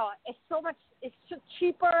 it's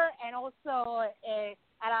cheaper, and also it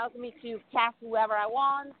allows me to cast whoever I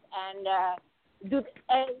want and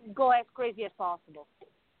go as crazy as possible.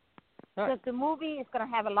 Because the movie is going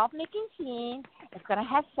to have a love-making scene, it's going to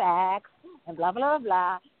have sex, and blah, blah,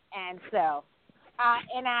 blah. And so,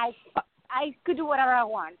 and I could do whatever I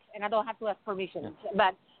want, and I don't have to ask permission.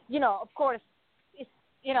 But, of course,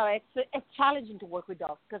 it's challenging to work with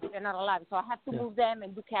dogs because they're not alive. So I have to move them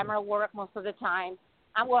and do camera work most of the time.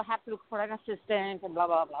 I will have to look for an assistant and blah,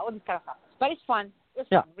 blah, blah, all this kind of stuff. But it's fun. It's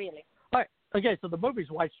fun, really. All right. Okay, so the movie's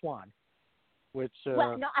White Swan, which, I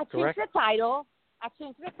changed the title.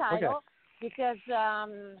 Because I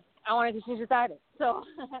wanted to change the title. So,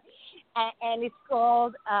 and it's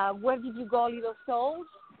called Where Did You Go, Little Souls?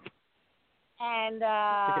 And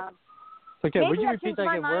okay. Maybe Would you I repeat change that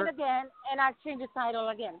my again? mind again, and I change the title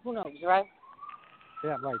again. Who knows, right?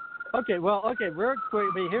 Yeah, right. Okay, real quick.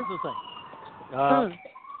 I mean, here's the thing.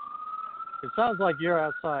 It sounds like you're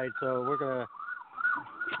outside, so we're gonna.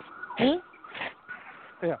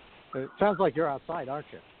 Yeah, it sounds like you're outside,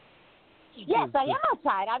 aren't you? Yes, I am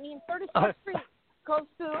outside. I mean, 36th Street, close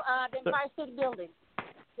to the Empire State Building.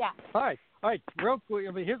 Yeah. All right. Real quick.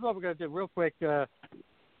 I mean, here's what we're gonna do. Real quick.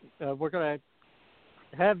 We're gonna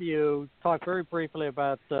have you talk very briefly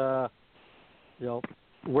about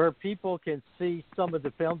where people can see some of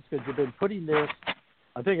the films because you've been putting this.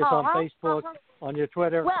 I think it's on Facebook, on your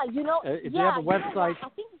Twitter. Well, if you have a website. I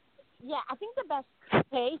think the best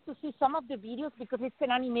place to see some of the videos because it's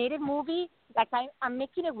an animated movie. Like I'm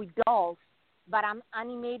making it with dolls, but I'm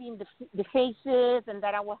animating the faces, and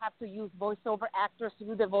then I will have to use voiceover actors to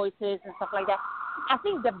do the voices and stuff like that. I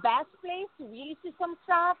think the best place to really see some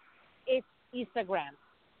stuff is Instagram.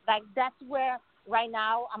 Like that's where right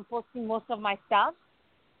now I'm posting most of my stuff.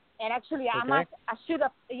 And actually, I should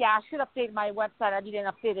update my website. I didn't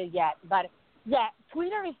update it yet, but yeah,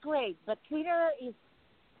 Twitter is great, but Twitter is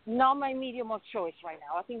not my medium of choice right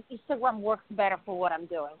now. I think Instagram works better for what I'm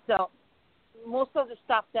doing. So most of the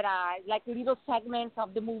stuff that like little segments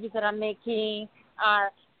of the movies that I'm making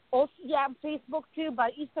are also on Facebook too,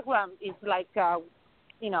 but Instagram is like yeah.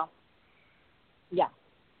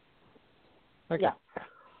 Okay. Yeah.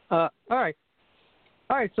 All right.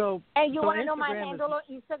 So. And you want to Instagram know my handle on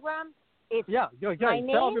Instagram? It's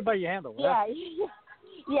tell everybody your handle. Yeah.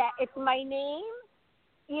 Yeah. It's my name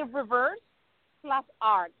in reverse plus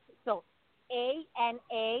art. So ANADEROLAR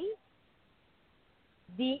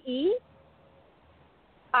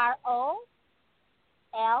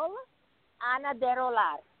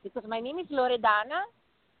Anaderolar, because my name is Loredana,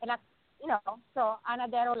 and so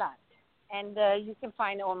Anaderolar, and you can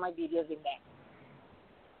find all my videos in there.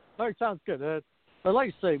 All right, sounds good. I'd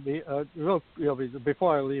like to say,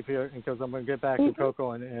 before I leave here, because I'm going to get back to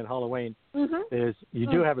Coco and Halloween, is you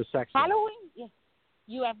do have a sex scene. Halloween? Yes.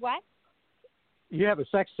 You have what? You have a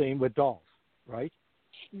sex scene with dolls, right?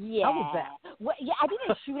 Yeah. How was that? Well, yeah, I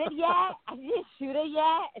didn't shoot it yet.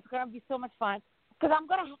 It's gonna be so much fun because I'm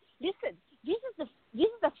gonna listen. This is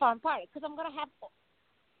the fun part because I'm gonna have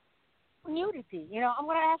nudity. You know, I'm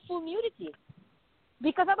gonna have full nudity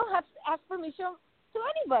because I don't have to ask permission to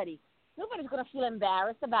anybody. Nobody's gonna feel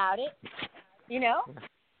embarrassed about it. You know,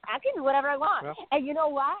 I can do whatever I want. Yeah. And you know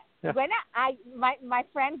what? Yeah. When my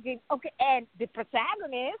friend gave and the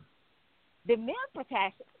protagonist, the male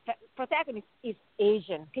protagonist is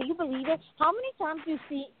Asian. Can you believe it? How many times do you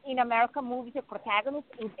see in American movies the protagonist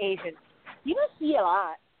is Asian? You don't see a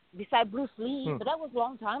lot besides Bruce Lee, but that was a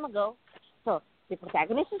long time ago. So the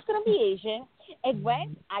protagonist is going to be Asian. And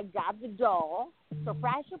when I got the doll,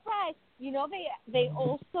 surprise, surprise, you know, they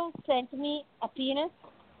also sent me a penis.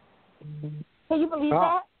 Can you believe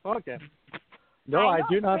that? Okay. No, I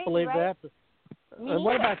do not believe right? that.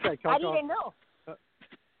 What about that, Coco? I didn't know.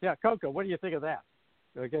 Yeah, Coco, what do you think of that?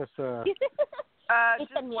 I guess. Wow.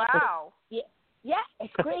 Yeah,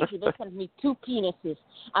 it's crazy. They sent me 2 penises.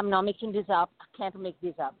 I'm not making this up. I can't make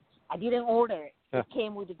this up. I didn't order it. It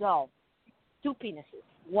came with the doll. 2 penises.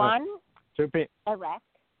 One erect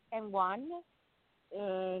and one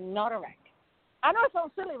not erect. I know it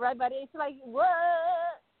sounds silly, right? But it's like, what?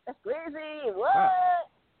 That's crazy. What?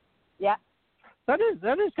 Yeah. That is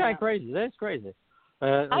kind of crazy. That's crazy.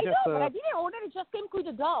 I know, but I didn't order it. It just came with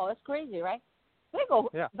the doll. That's crazy, right? They go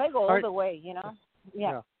all the way, you know.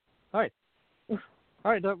 Yeah. All right.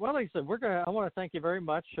 All right. Well, like I said, I want to thank you very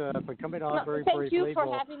much for coming on very briefly. Thank you for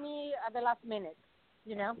having me at the last minute.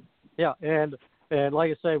 You know. Yeah, and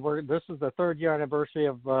like I say, this is the 3rd year anniversary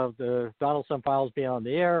of the Donelson Files being on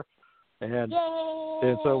the air, and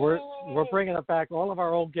so we're bringing it back, all of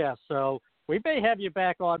our old guests. So we may have you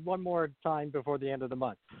back on one more time before the end of the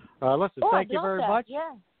month. Listen, thank you very much.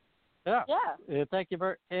 Yeah. Thank you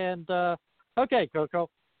very. And okay, Coco.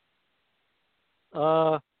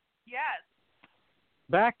 Yes.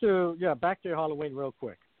 Back to Halloween real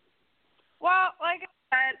quick. Well, like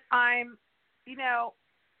I said,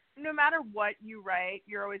 no matter what you write,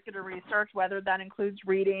 you're always going to research, whether that includes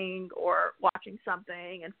reading or watching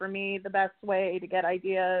something. And for me, the best way to get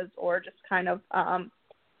ideas or just kind of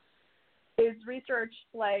is research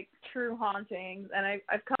like true hauntings. And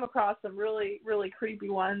I've come across some really, really creepy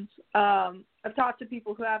ones. I've talked to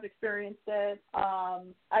people who have experienced it.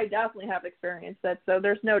 I definitely have experienced it. So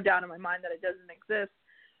there's no doubt in my mind that it doesn't exist.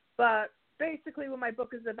 But basically what my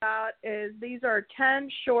book is about is these are 10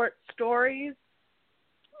 short stories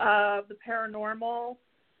of the paranormal.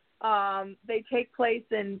 They take place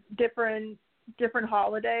in different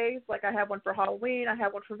holidays. Like I have one for Halloween. I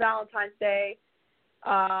have one for Valentine's Day.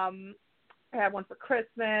 I have one for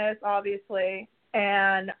Christmas, obviously.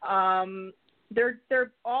 And they're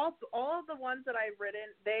all of the ones that I've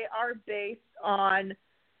written, they are based on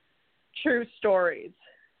true stories.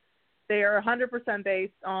 They are 100%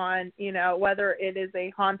 based on, whether it is a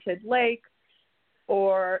haunted lake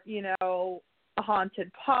or, a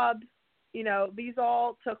haunted pub. These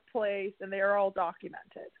all took place and they are all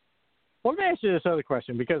documented. Well, let me ask you this other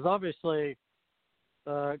question, because obviously,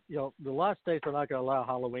 the lot of states are not going to allow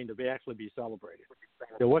Halloween to actually be celebrated.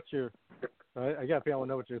 So what's your? I got to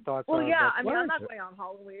know what your thoughts are. Well, yeah, I'm not going on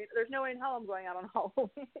Halloween. There's no way in hell I'm going out on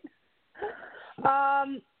Halloween.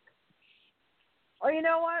 Well, you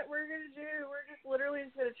know what we're going to do? We're just literally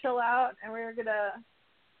going to chill out, and we're going to,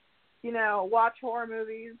 watch horror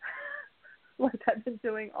movies like I've been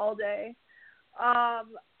doing all day.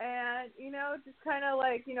 And, just kind of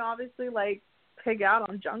like, obviously like pig out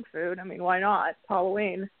on junk food. I mean, why not? It's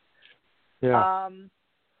Halloween. Yeah.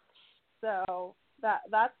 So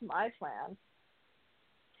that's my plan.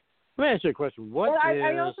 Let me ask you a question.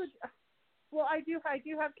 I also, well, I do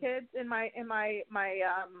have kids in my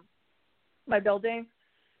building,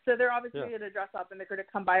 so they're obviously going to dress up and they're going to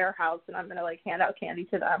come by our house, and I'm going to like hand out candy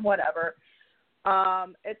to them, whatever.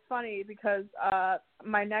 It's funny because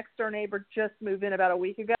my next door neighbor just moved in about a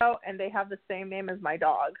week ago, and they have the same name as my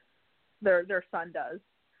dog. Their son does.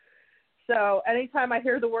 So anytime I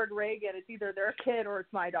hear the word Reagan, it's either their kid or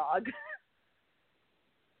it's my dog.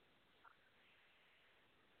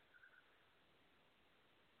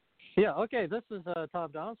 Yeah, okay. This is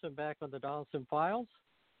Tom Donelson back on the Donelson Files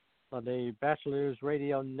on the Bachelor News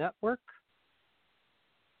Radio Network.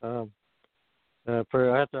 I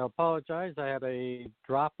have to apologize. I had a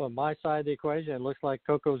drop on my side of the equation. It looks like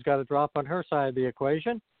Coco's got a drop on her side of the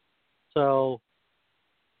equation. So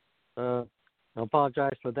I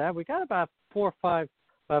apologize for that. We got about 4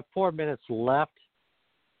 minutes left.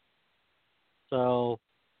 So,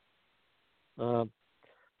 and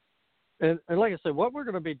like I said, what we're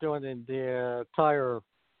going to be doing is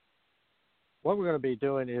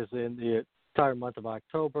in the entire month of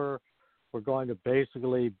October. We're going to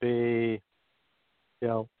basically be,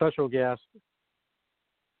 special guests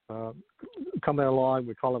coming along.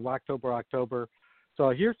 We call it October. So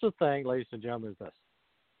here's the thing, ladies and gentlemen, is this.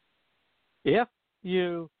 If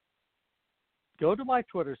you go to my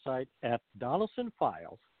Twitter site at Donelson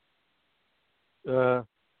Files,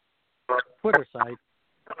 Twitter site,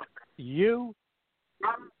 you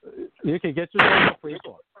can get yourself a free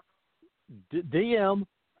book. DM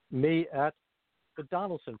me at the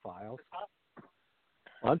Donelson Files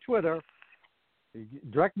on Twitter.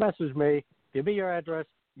 Direct message me. Give me your address.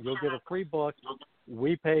 You'll get a free book.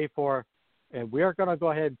 We pay for, and we are going to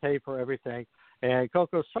go ahead and pay for everything. And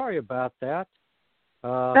Coco, sorry about that.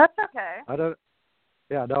 That's okay. I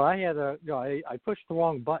had I pushed the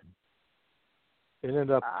wrong button. It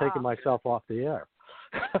ended up taking myself off the air.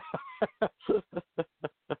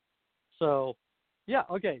 So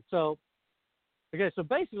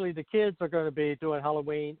basically the kids are going to be doing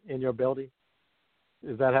Halloween in your building.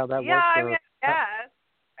 Is that how that works? Yeah, I mean, I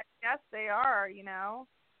guess they are,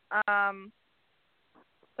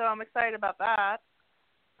 so I'm excited about that.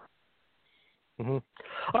 Mm-hmm.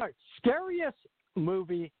 All right, scariest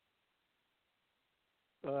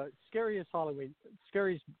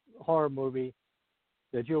horror movie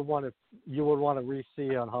that you would want to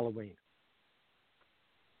re-see on Halloween.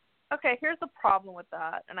 Okay, here's the problem with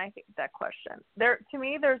that, and I hate that question. To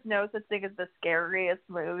me, there's no such thing as the scariest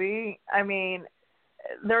movie. I mean,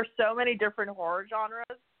 there's so many different horror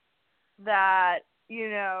genres that,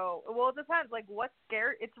 it depends. Like,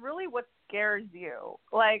 it's really what scares you.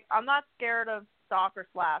 Like, I'm not scared of stalker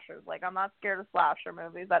slashers. Like, I'm not scared of slasher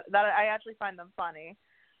movies. That I actually find them funny.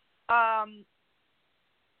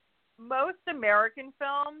 Most American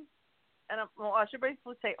films, and I should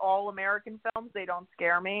basically say all American films, they don't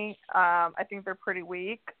scare me. I think they're pretty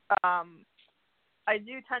weak. I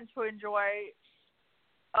do tend to enjoy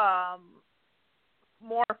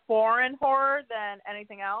more foreign horror than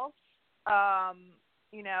anything else.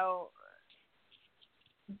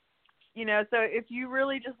 So if you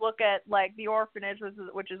really just look at like The Orphanage,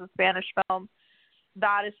 which is a Spanish film,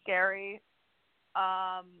 that is scary.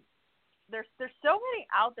 There's so many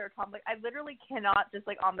out there, Tom. Like, I literally cannot just,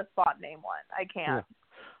 like, on the spot name one. I can't.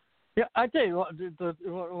 Yeah, I tell you what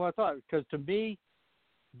I thought, because to me,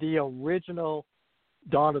 the original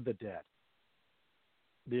Dawn of the Dead,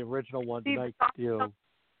 the original one, the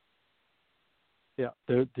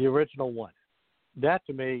original one, that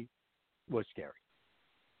to me was scary.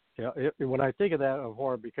 When I think of that of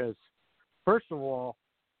horror, because first of all,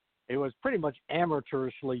 it was pretty much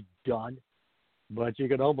amateurishly done. But you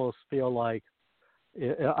could almost feel like,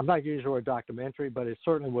 I'm not using the word documentary, but it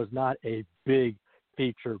certainly was not a big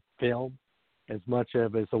feature film as much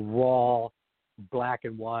of as a raw, black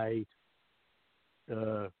and white,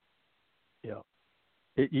 you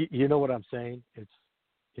know what I'm saying?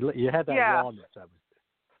 You had that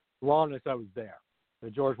rawness that was there.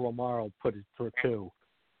 And George Romero put it through too.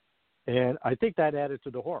 And I think that added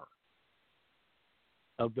to the horror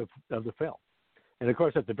of the film. And of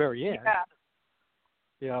course, at the very end,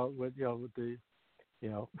 with the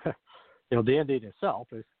the ending itself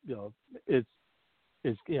is has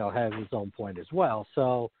its own point as well.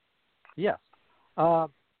 So yes.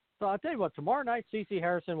 So I'll tell you what, tomorrow night CeCe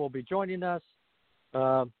Harrison will be joining us.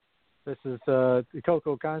 This is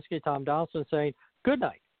Coco Konski, Tom Donelson saying good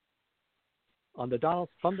night from the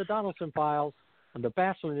Donelson Files on the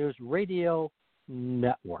Bachelor News Radio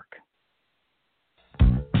Network.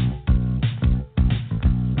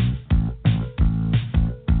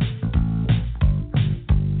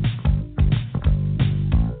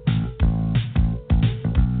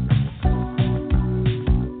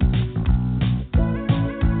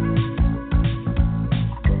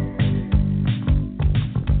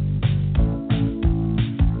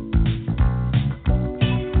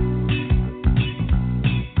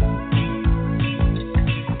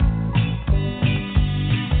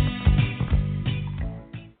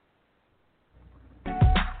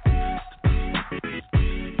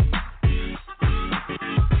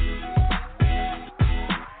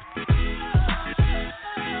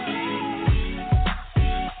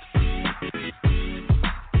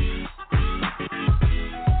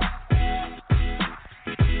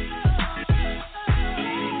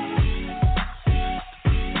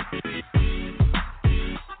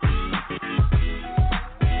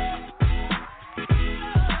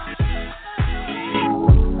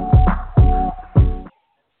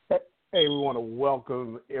 Hey, we want to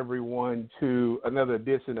welcome everyone to another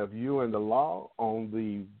edition of You and the Law on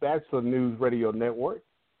the Bachelor News Radio Network.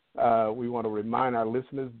 We want to remind our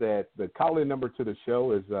listeners that the call-in number to the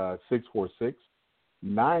show is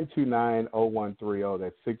 646-929-0130.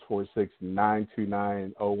 That's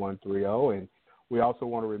 646-929-0130. And we also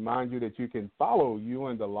want to remind you that you can follow You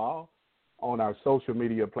and the Law on our social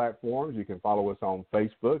media platforms. You can follow us on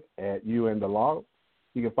Facebook at You and the Law.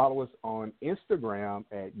 You can follow us on Instagram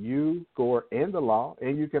at You_and_the_Law.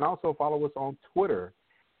 And you can also follow us on Twitter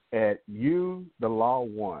at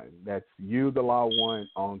You_the_Law1. That's You_the_Law1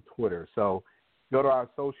 on Twitter. So go to our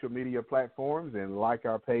social media platforms and like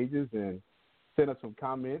our pages and send us some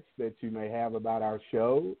comments that you may have about our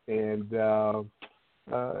show, and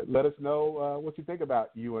let us know what you think about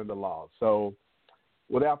You and the Law. So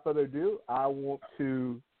without further ado, I want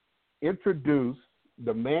to introduce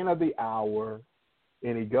the man of the hour,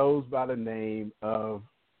 and he goes by the name of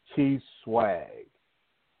Chief Swag.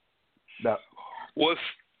 Now, What's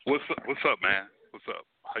up, man? What's up?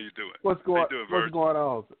 How you doing? What's going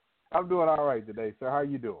on? I'm doing all right today, sir. How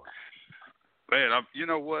you doing? Man, you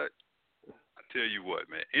know what? I tell you what,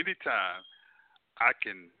 man. Anytime I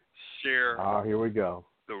can share here we go.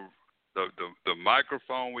 The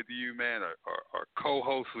microphone with you, man, or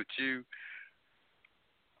co-host with you,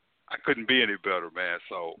 I couldn't be any better, man.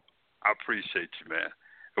 So I appreciate you, man.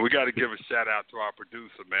 And we got to give a shout out to our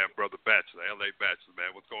producer, man, Brother Bachelor, L.A. Bachelor,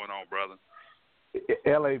 man. What's going on, brother?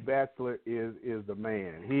 L.A. Bachelor is the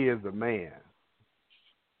man. He is the man.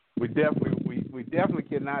 We definitely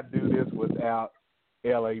cannot do this without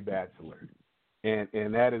L.A. Bachelor, and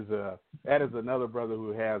that is another brother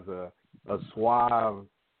who has a suave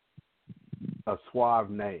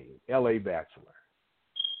name, L.A. Bachelor.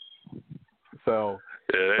 So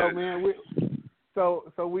man,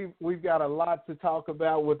 we've got a lot to talk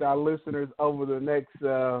about with our listeners over the next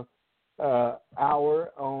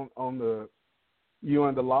hour on the You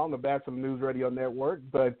and the Law on the Bachelor News Radio Network.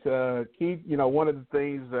 But Keith, one of the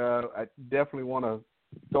things I definitely want to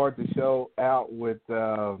start the show out with,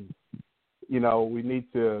 we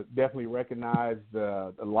need to definitely recognize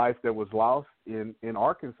the life that was lost in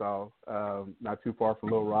Arkansas, not too far from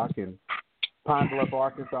Little Rock, in Pine Bluff,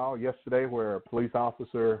 Arkansas, yesterday, where a police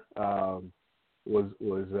officer was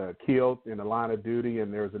killed in the line of duty,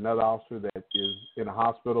 and there's another officer that is in a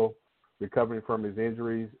hospital recovering from his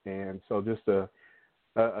injuries. And so just a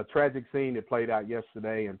tragic scene that played out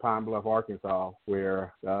yesterday in Pine Bluff, Arkansas,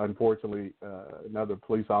 where unfortunately another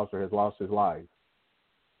police officer has lost his life.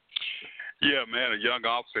 Yeah, man, a young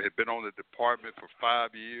officer had been on the department for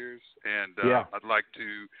 5 years, and I'd like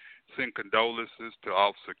to send condolences to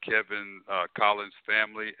Officer Kevin Collins'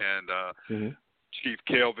 family and Chief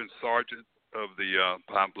Kelvin Sargent of the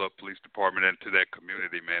Pine Bluff Police Department, and to that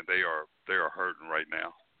community, man. They are hurting right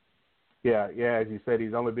now. Yeah, as you said,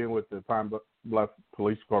 he's only been with the Pine Bluff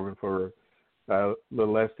Police Department for a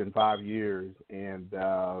little less than 5 years, and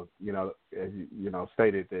as you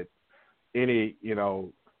stated that any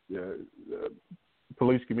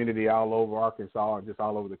police community all over Arkansas and just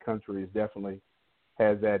all over the country is definitely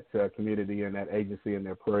has that community and that agency in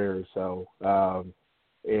their prayers. So, because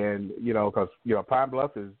Pine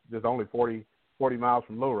Bluff is just only 40 miles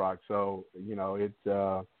from Little Rock, so it's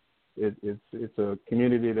a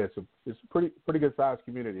community it's a pretty good sized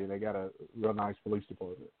community, and they got a real nice police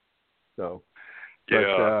department. So,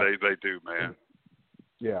 they do, man.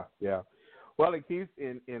 Yeah. Well, Keith,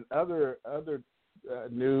 in other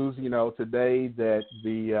news, today that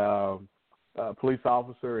the police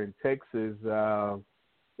officer in Texas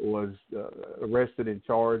was arrested and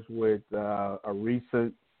charged with a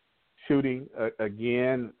recent shooting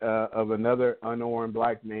again of another unarmed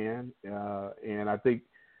black man, and I think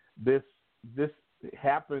this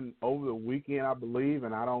happened over the weekend, I believe,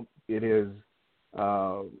 and it has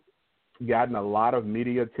gotten a lot of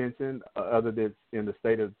media attention, other than in the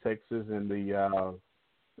state of Texas and the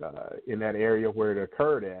in that area where it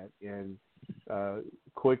occurred at, and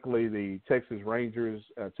quickly the Texas Rangers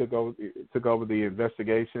took over the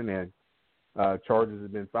investigation, and charges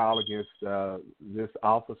have been filed against this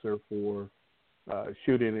officer for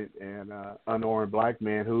shooting an unarmed black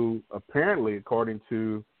man who apparently, according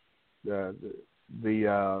to the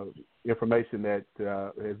information that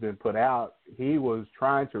has been put out, he was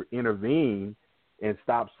trying to intervene and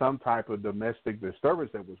stop some type of domestic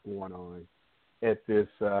disturbance that was going on at this,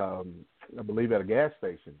 I believe, at a gas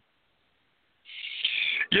station.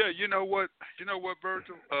 Yeah, you know what,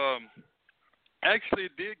 Virgil? Actually,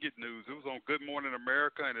 it did get news. It was on Good Morning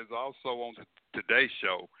America, and it's also on the Today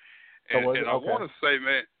Show. And, I want to say,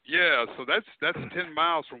 man, so that's 10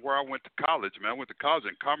 miles from where I went to college, man. I went to college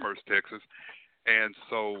in Commerce, Texas. And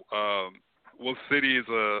so Wolf City is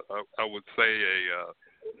I would say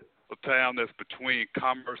a town that's between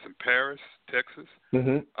Commerce and Paris, Texas,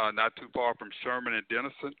 not too far from Sherman and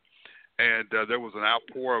Denison. And there was an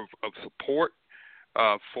outpour of support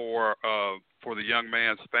for the young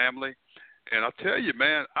man's family. And I tell you,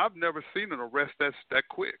 man, I've never seen an arrest that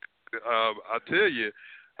quick. I tell you,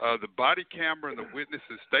 the body camera and the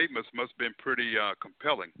witnesses' statements must have been pretty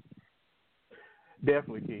compelling.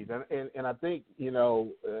 Definitely, Keith. And I think,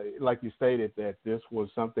 like you stated, that this was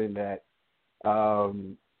something that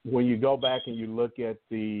when you go back and you look at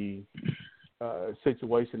the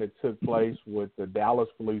situation that took place with the Dallas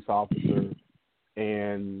police officer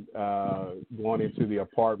and going into the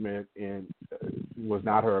apartment and was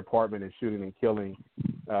not her apartment and shooting and killing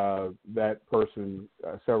that person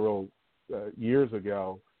several years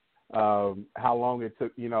ago, how long it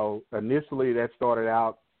took, initially that started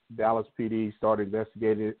out, Dallas PD started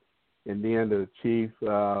investigating it, and then the chief,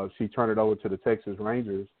 she turned it over to the Texas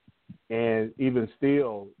Rangers, and even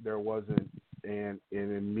still there wasn't an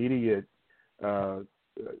immediate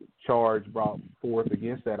charge brought forth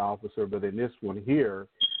against that officer. But in this one here,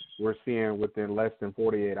 we're seeing within less than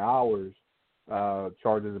 48 hours,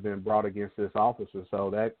 charges have been brought against this officer. So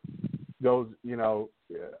that goes,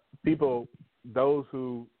 people, those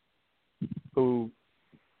who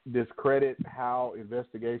discredit how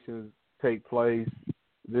investigations take place,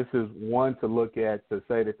 this is one to look at to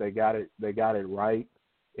say that they got it right,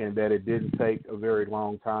 and that it didn't take a very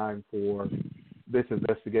long time for this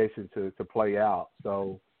investigation to play out.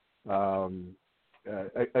 So,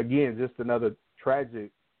 again, just another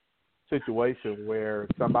tragic situation where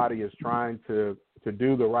somebody is trying to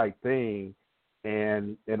do the right thing,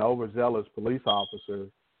 and an overzealous police officer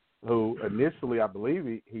who initially, I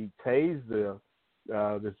believe, he tased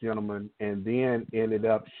this gentleman and then ended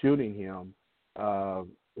up shooting him,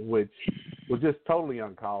 which was just totally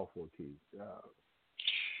uncalled for, Keith.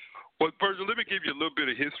 Well, Virgil, let me give you a little bit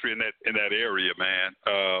of history in that area, man.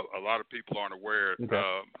 A lot of people aren't aware.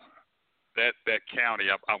 Okay. That county,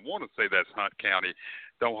 I want to say that's Hunt County.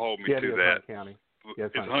 Don't hold me to that. Hunt County.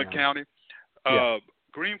 Yes, it's Hunt County. Yeah.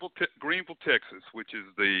 Greenville, Texas, which is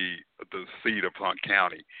the seat of Hunt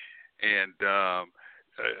County, and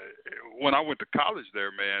when I went to college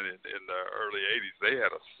there, man, in the early '80s, they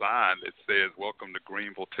had a sign that says "Welcome to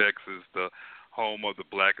Greenville, Texas, the home of the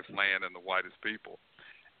blackest land and the whitest people."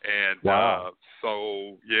 And wow.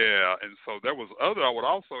 So there was other. I would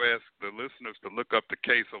also ask the listeners to look up the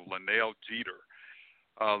case of Linnell Jeter.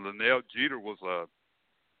 Linnell Jeter was a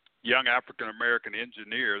young African American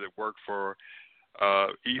engineer that worked for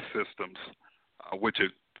E-Systems, which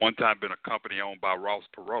had one time been a company owned by Ross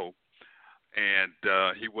Perot.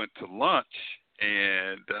 And he went to lunch,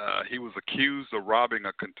 and he was accused of robbing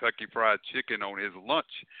a Kentucky Fried Chicken on his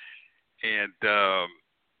lunch. And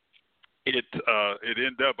it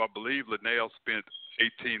ended up, I believe, Linnell spent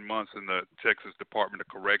 18 months in the Texas Department of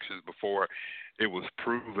Corrections before it was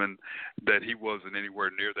proven that he wasn't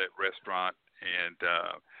anywhere near that restaurant. And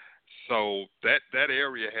so that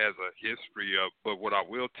area has a history of. But what I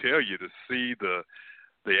will tell you, to see the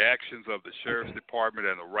actions of the sheriff's department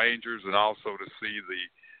and the Rangers, and also to see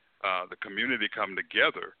the community come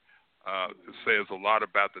together, says a lot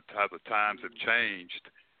about how the times have changed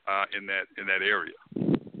in that area.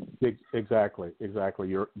 Exactly.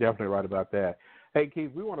 You're definitely right about that. Hey,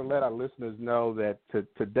 Keith, we want to let our listeners know that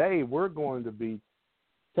today we're going to be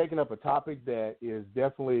taking up a topic that is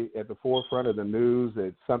definitely at the forefront of the news.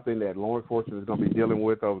 It's something that law enforcement is going to be dealing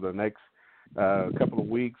with over the next couple of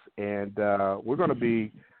weeks, and we're going to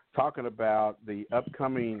be talking about the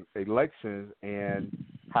upcoming elections and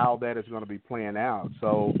how that is going to be playing out.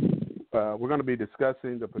 So we're going to be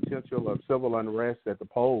discussing the potential of civil unrest at the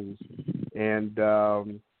polls and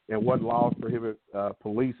what laws prohibit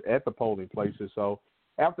police at the polling places. So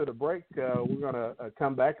after the break, we're going to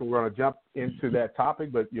come back and we're going to jump into that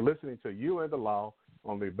topic. But you're listening to You and the Law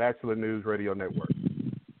on the Bachelor News Radio Network.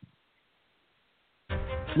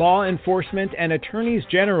 Law enforcement and attorneys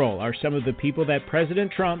general are some of the people that President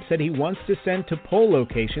Trump said he wants to send to poll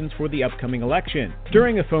locations for the upcoming election.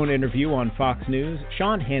 During a phone interview on Fox News,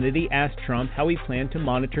 Sean Hannity asked Trump how he planned to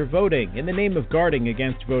monitor voting in the name of guarding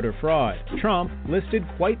against voter fraud. Trump listed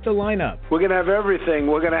quite the lineup. We're going to have everything.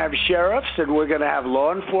 We're going to have sheriffs, and we're going to have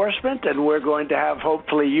law enforcement, and we're going to have,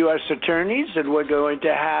 hopefully, U.S. attorneys, and we're going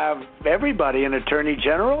to have everybody, an attorney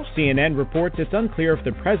general. CNN reports it's unclear if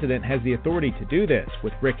the president has the authority to do this,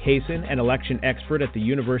 with Rick Hasen, an election expert at the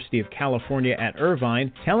University of California at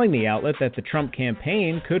Irvine, telling the outlet that the Trump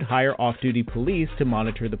campaign could hire off-duty police to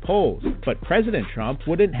monitor the polls. But President Trump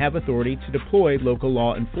wouldn't have authority to deploy local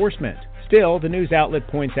law enforcement. Still, the news outlet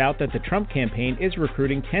points out that the Trump campaign is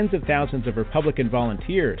recruiting tens of thousands of Republican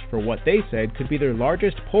volunteers for what they said could be their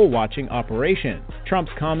largest poll-watching operation.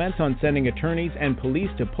 Trump's comments on sending attorneys and police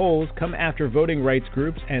to polls come after voting rights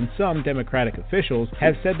groups and some Democratic officials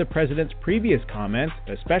have said the president's previous comments,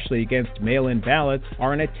 especially against mail-in ballots,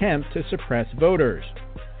 are an attempt to suppress voters.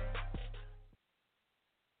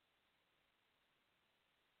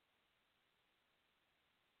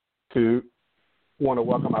 To want to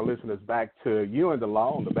welcome our listeners back to You and the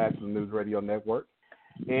Law on the Bachelor News Radio Network.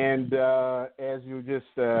 And as you just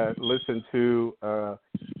listened to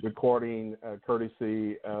recording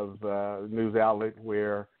courtesy of news outlet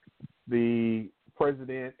where the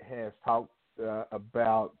president has talked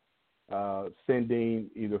about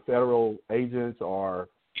sending either federal agents or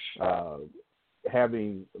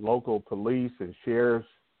having local police and sheriffs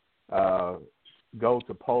go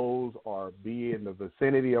to polls or be in the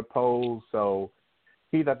vicinity of polls. So,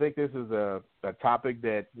 Keith, I think this is a topic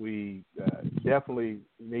that we definitely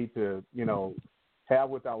need to, have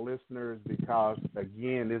with our listeners because,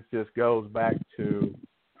 again, this just goes back to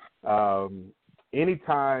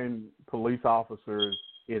anytime police officers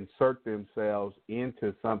insert themselves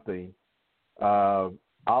into something,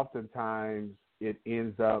 oftentimes it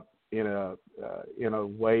ends up in a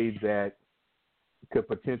way that could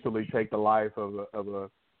potentially take the life of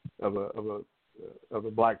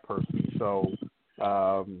a black person. So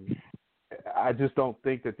I just don't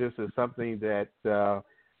think that this is something that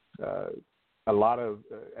a lot of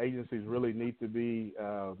agencies really need to be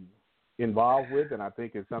involved with, and I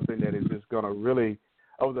think it's something that is just going to really,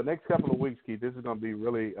 over the next couple of weeks, Keith, this is going to be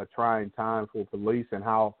really a trying time for police and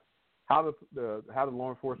how the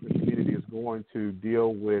law enforcement community is going to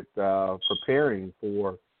deal with preparing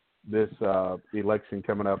for this election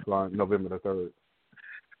coming up on November the 3rd.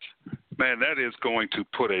 Man, that is going to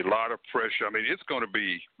put a lot of pressure. I mean, it's going to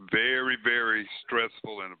be very, very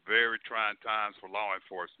stressful and very trying times for law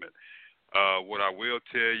enforcement. What I will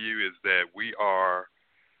tell you is that we're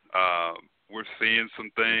seeing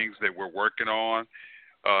some things that we're working on.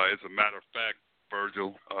 As a matter of fact,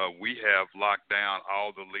 Virgil, we have locked down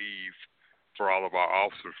all the leave for all of our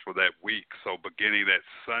officers for that week. So beginning that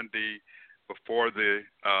Sunday before the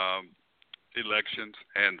elections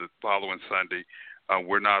and the following Sunday,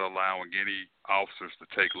 we're not allowing any officers to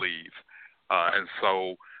take leave. And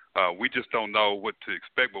so we just don't know what to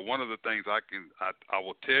expect. But one of the things I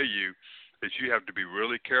will tell you is you have to be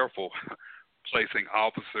really careful placing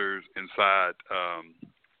officers inside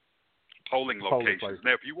polling locations.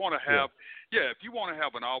 Now, if you want to have, if you want to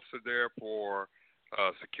have an officer there for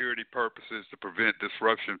security purposes to prevent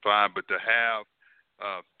disruption, fine. But to have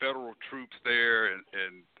federal troops there and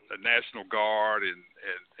a National Guard and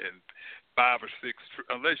 5 or 6,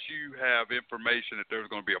 unless you have information that there's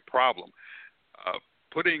going to be a problem,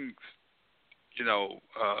 having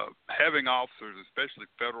officers, especially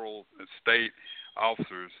federal and state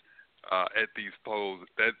officers, at these polls,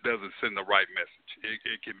 that doesn't send the right message.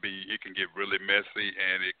 It can get really messy,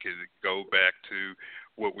 and it can go back to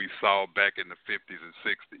what we saw back in the 50s and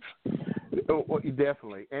 60s. Well,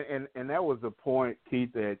 definitely, and that was the point,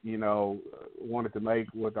 Keith, that wanted to make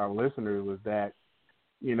with our listeners was that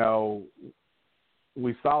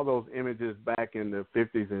we saw those images back in the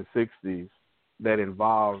 50s and 60s that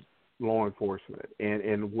involved law enforcement,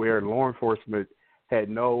 and where law enforcement had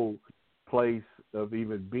no place of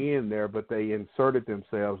even being there, but they inserted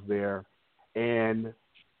themselves there, and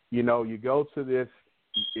you go to this,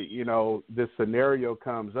 this scenario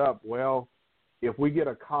comes up. Well, if we get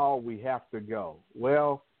a call, we have to go.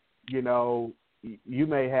 Well, you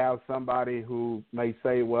may have somebody who may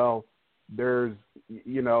say, well, there's,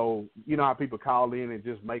 how people call in and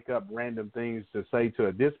just make up random things to say to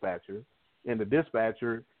a dispatcher, and the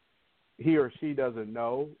dispatcher, he or she doesn't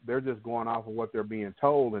know. They're just going off of what they're being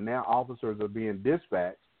told, and now officers are being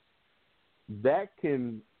dispatched. That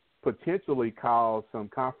can potentially cause some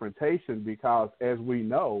confrontation because, as we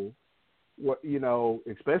know,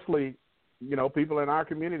 especially people in our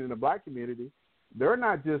community, in the black community, they're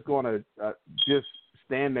not just going to just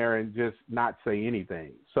stand there and just not say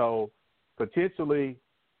anything. So potentially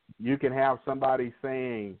you can have somebody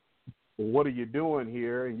saying, well, what are you doing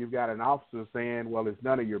here? And you've got an officer saying, well, it's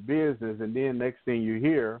none of your business. And then next thing you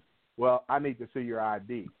hear, well, I need to see your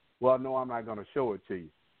ID. Well, no, I'm not going to show it to you.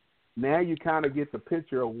 Now you kind of get the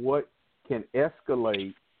picture of what can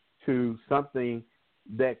escalate to something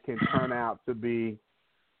that can turn out to be,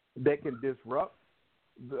 that can disrupt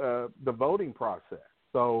the voting process.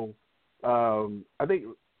 So I think,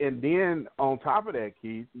 and then on top of that,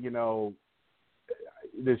 Keith,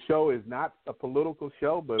 the show is not a political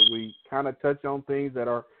show, but we kind of touch on things that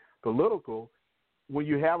are political. when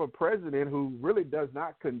you have a president who really does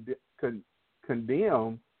not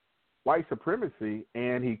condemn white supremacy,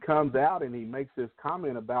 and he comes out and he makes this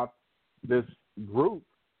comment about this group,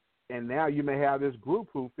 and now you may have this group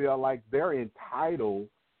who feel like they're entitled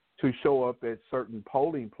to show up at certain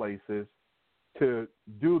polling places to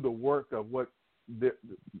do the work of what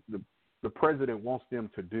the president wants them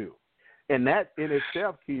to do. And that in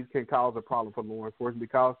itself, Keith, can cause a problem for law enforcement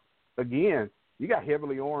because, again, you got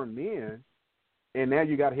heavily armed men, and now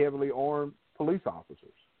you got heavily armed police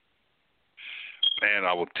officers. Man,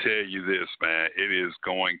 I will tell you this, man. It is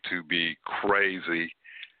going to be crazy.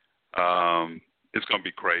 It's going to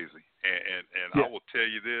be crazy. And I will tell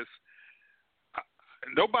you this.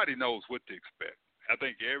 Nobody knows what to expect. I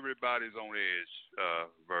think everybody's on edge,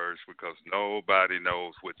 Verge, because nobody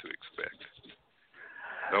knows what to expect.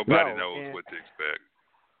 Nobody knows what to expect.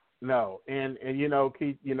 No, and you know,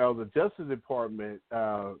 Keith, you know, the Justice Department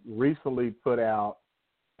recently put out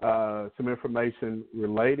some information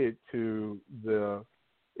related to the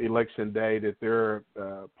election day that they're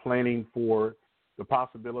planning for the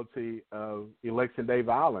possibility of election day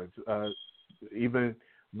violence, even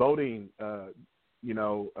voting,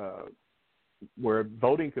 where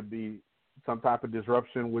voting could be some type of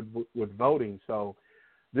disruption with voting. So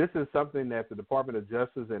this is something that the Department of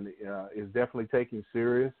Justice is definitely taking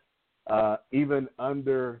serious. Even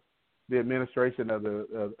under the administration of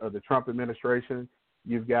the Trump administration,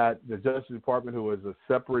 you've got the Justice Department, who is a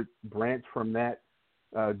separate branch from that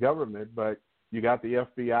government, but you got the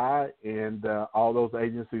FBI and all those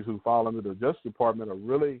agencies who fall under the Justice Department are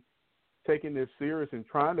really taking this serious and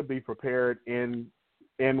trying to be prepared and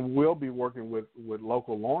will be working with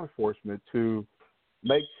local law enforcement to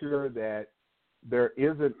make sure that there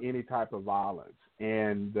isn't any type of violence.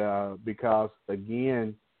 And because,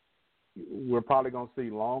 again, we're probably going to see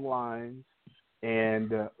long lines,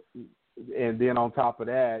 and then on top of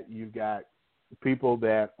that, you've got people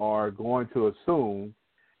that are going to assume,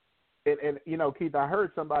 and you know, Keith, I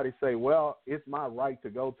heard somebody say, well, it's my right to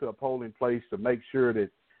go to a polling place to make sure that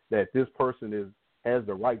this person has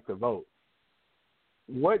the right to vote.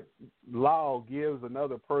 What law gives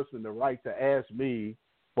another person the right to ask me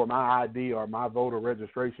for my ID or my voter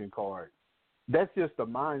registration card? That's just a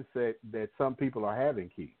mindset that some people are having,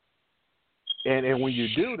 Keith. And when you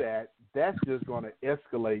do that, that's just going to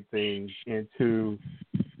escalate things into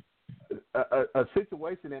a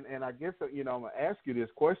situation. And I guess, you know, I'm going to ask you this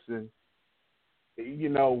question. You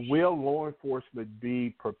know, will law enforcement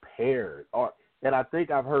be prepared? And I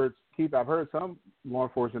think I've heard some law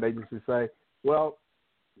enforcement agencies say, well,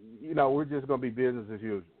 you know, we're just going to be business as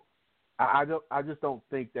usual. I just don't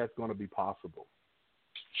think that's going to be possible.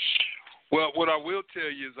 Well, what I will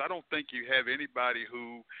tell you is I don't think you have anybody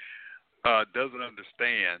who doesn't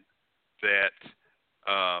understand that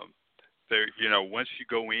once you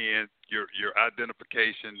go in, your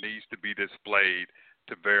identification needs to be displayed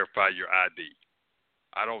to verify your ID.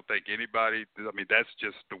 I don't think anybody. I mean, that's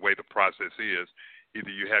just the way the process is.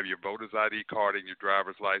 Either you have your voter's ID card and your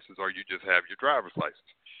driver's license, or you just have your driver's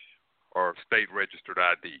license or state registered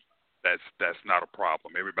ID. That's not a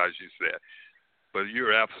problem. Everybody's used to that. But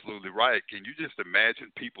you're absolutely right. Can you just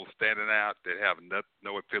imagine people standing out that have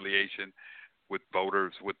no affiliation with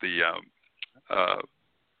voters, with the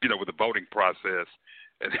with the voting process,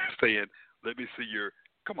 and they're saying, "Let me see your."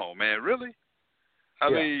 Come on, man, really? I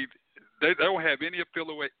mean, they don't have any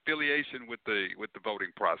affiliation with the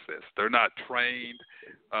voting process. They're not trained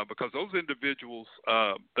because those individuals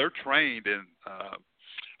they're trained in.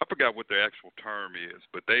 I forgot what their actual term is,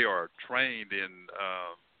 but they are trained in.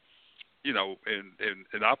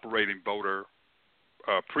 In operating voter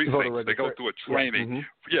precincts, they go through a training.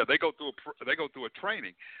 Yeah, yeah, they go through a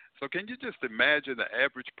training. So can you just imagine the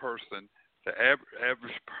average person,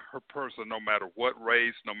 no matter what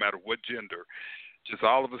race, no matter what gender, just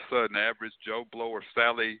all of a sudden, average Joe Blow or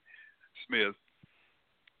Sally Smith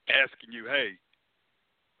asking you, hey,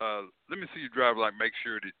 let me see your driver's license, make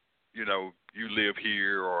sure that you live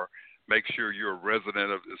here, or make sure you're a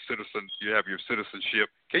resident of a citizen, you have your citizenship.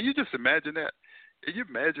 Can you just imagine that? Can you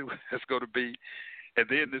imagine what that's going to be? And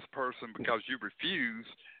then this person, because you refuse,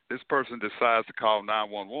 this person decides to call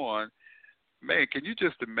 911. Man, can you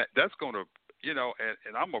just imagine? That's going to,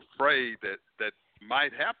 and I'm afraid that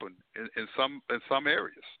might happen in some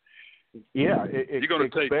areas. Yeah, you're going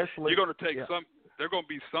to take some. There's going to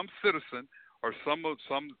be some citizen or some of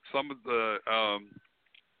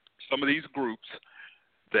these groups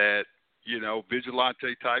that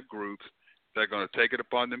vigilante type groups that are going to take it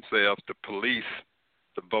upon themselves to police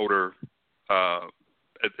the voter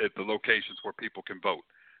at the locations where people can vote.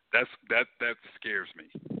 That scares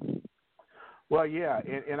me. Well, yeah,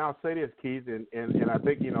 and I'll say this, Keith, and I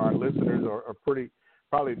think, our listeners are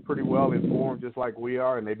probably pretty well informed, just like we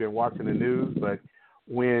are, and they've been watching the news. But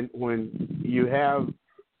when you have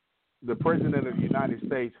the President of the United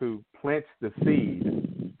States who plants the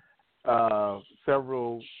seed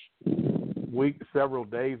several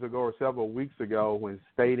days ago or several weeks ago, when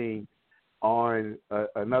stating on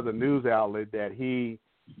another news outlet that he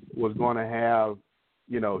was going to have,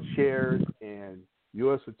 shares and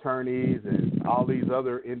U.S. attorneys and all these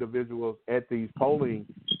other individuals at these polling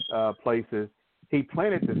places, he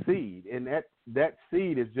planted the seed, and that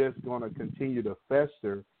seed is just going to continue to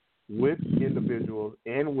fester with individuals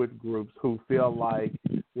and with groups who feel like,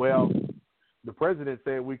 well, the president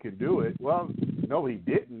said we could do it. Well, no, he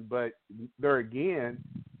didn't. But there again,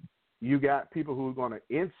 you got people who are going to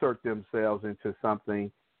insert themselves into something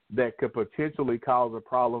that could potentially cause a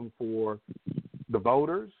problem for the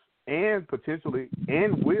voters, and potentially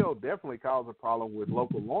and will definitely cause a problem with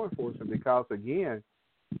local law enforcement, because, again,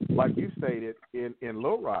 like you stated in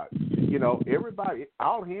Little Rock, everybody,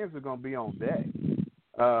 all hands are going to be on deck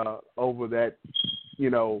over that,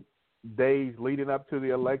 days leading up to the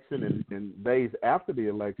election and days after the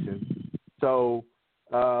election. So,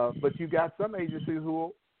 but you got some agencies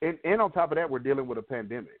who, and on top of that, we're dealing with a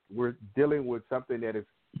pandemic. We're dealing with something that is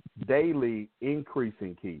daily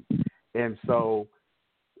increasing, Keith. And so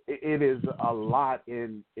it is a lot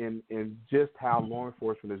in just how law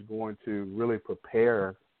enforcement is going to really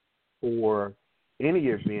prepare for any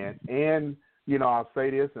event. And, I'll say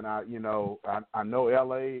this, and I know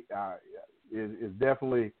LA is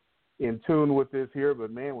definitely in tune with this here,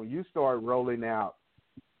 but man, when you start rolling out,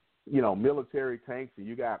 military tanks, and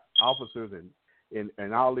you got officers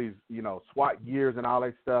and all these, SWAT gears and all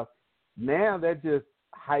that stuff, now that just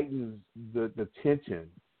heightens the tension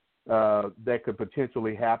that could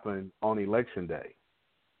potentially happen on Election Day.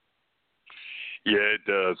 Yeah, it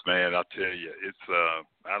does, man. I'll tell you, it's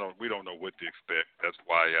we don't know what to expect. That's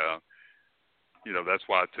why that's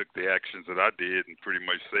why I took the actions that I did and pretty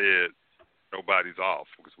much said nobody's off,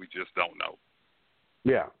 because we just don't know.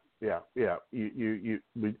 Yeah. We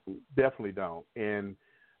definitely don't. And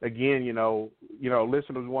again,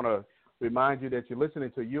 listeners want to remind you that you're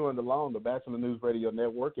listening to You and the Law on the Bachelor News Radio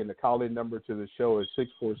Network, and the call-in number to the show is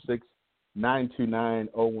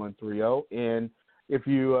 646-929-0130. And if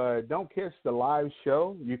you don't catch the live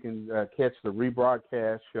show, you can catch the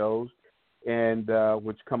rebroadcast shows, and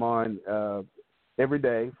which come on every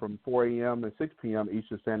day from 4 a.m. and 6 p.m.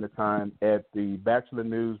 Eastern Standard Time at the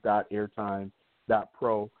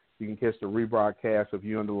bachelornews.airtime.pro. You can catch the rebroadcast of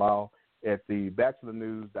You and the Law at the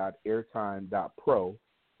bachelornews.airtime.pro.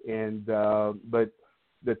 And but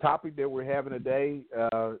the topic that we're having today,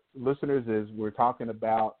 listeners, is we're talking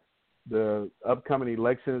about the upcoming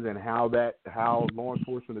elections and how law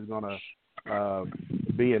enforcement is going to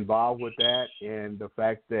be involved with that, and the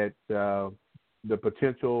fact that the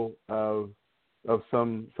potential of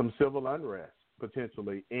some civil unrest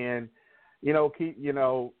potentially. And Keith,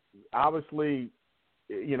 obviously,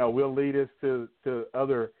 we'll lead us to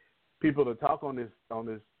other people to talk on this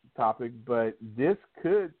topic, but this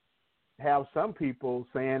could have some people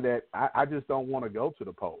saying that I just don't want to go to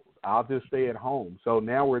the polls. I'll just stay at home. So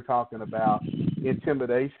now we're talking about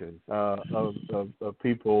intimidation of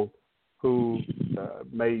people who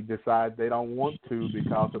may decide they don't want to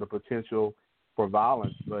because of the potential for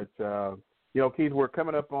violence. But, Keith, we're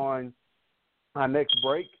coming up on our next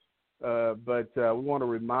break, but we want to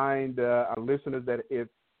remind our listeners that if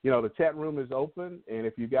the chat room is open, and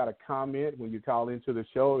if you got a comment when you call into the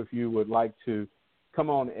show, if you would like to come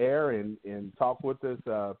on air and talk with us,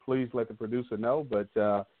 please let the producer know. But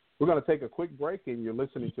we're going to take a quick break, and you're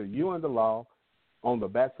listening to You and the Law on the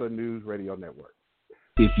Bachelor News Radio Network.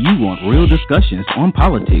 If you want real discussions on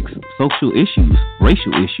politics, social issues,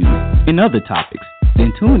 racial issues, and other topics,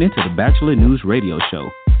 then tune into the Bachelor News Radio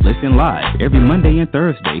Show. Listen live every Monday and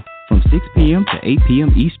Thursday from 6 p.m. to 8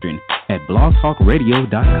 p.m. Eastern at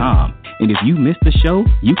blogtalkradio.com. And if you missed the show,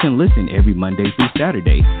 you can listen every Monday through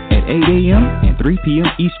Saturday at 8 a.m. and 3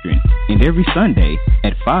 p.m. Eastern, and every Sunday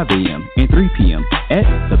at 5 a.m. and 3 p.m. at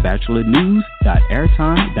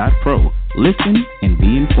thebachelornews.airtime.pro. Listen and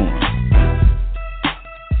be informed.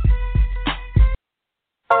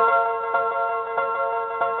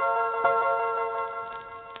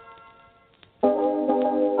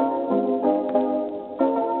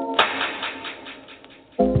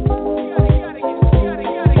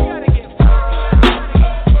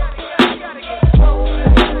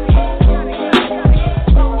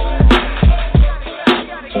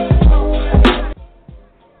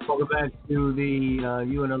 To the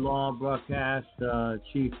You and the Law broadcast,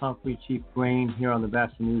 Chief Humphrey, Chief Brain here on the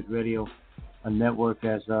Bachelor News Radio network,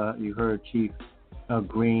 as you heard Chief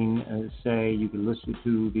Green say. You can listen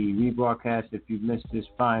to the rebroadcast if you've missed this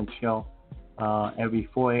fine show every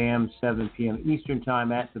 4 a.m., 7 p.m. Eastern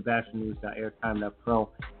Time at thebachelornews.airtime.pro.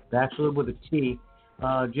 Bachelor with a T.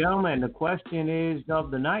 Gentlemen, the question is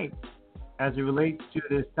of the night, as it relates to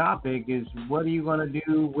this topic, is what are you going to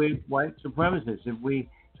do with white supremacists?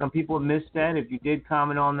 Some people have missed that. If you did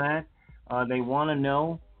comment on that, they want to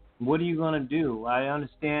know, what are you going to do? I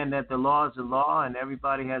understand that the law is the law and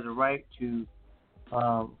everybody has a right to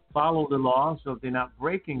follow the law. So if they're not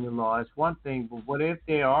breaking the law, it's one thing. But what if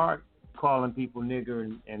they are calling people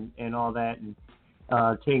nigger and all that and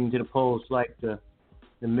taking to the polls like the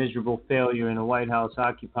miserable failure in the White House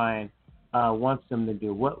occupying wants them to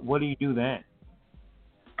do? What do you do then?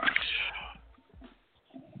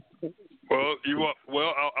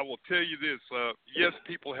 Well, I will tell you this. Yes,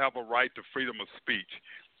 people have a right to freedom of speech,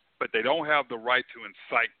 but they don't have the right to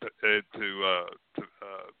incite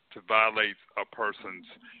to violate a person's.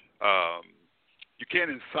 You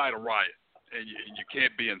can't incite a riot, and you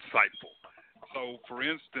can't be insightful. So, for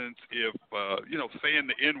instance, if saying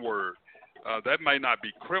the N-word, that may not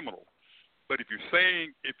be criminal, but if you're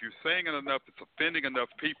saying it enough, it's offending enough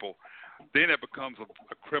people, then it becomes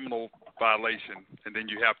a criminal violation, and then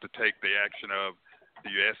you have to take the action of,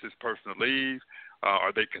 do you ask this person to leave?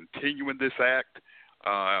 Are they continuing this act?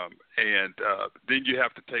 And then you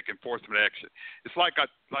have to take enforcement action. It's like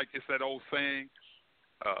it's that old saying,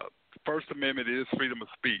 First Amendment is freedom of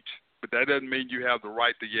speech, but that doesn't mean you have the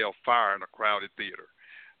right to yell fire in a crowded theater.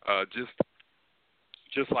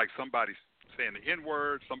 Just like somebody saying the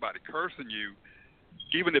N-word, somebody cursing you,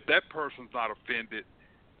 even if that person's not offended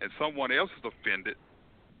and someone else is offended,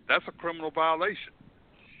 that's a criminal violation.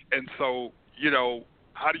 And so,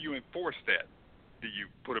 how do you enforce that? Do you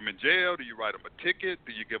put them in jail? Do you write them a ticket?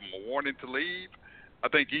 Do you give them a warning to leave? I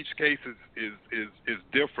think each case is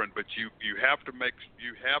different, but you have to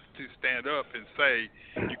stand up and say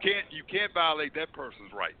you can't violate that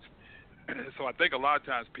person's rights. So I think a lot of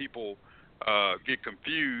times people get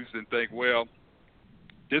confused and think, well,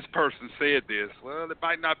 this person said this. Well, it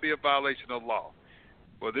might not be a violation of law.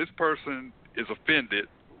 Well, this person is offended.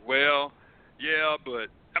 Well, yeah, but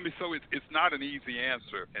so it's not an easy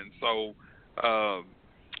answer, and so a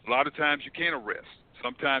lot of times you can't arrest.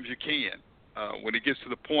 Sometimes you can. When it gets to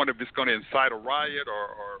the point of it's going to incite a riot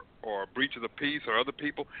or a breach of the peace or other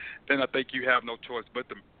people, then I think you have no choice but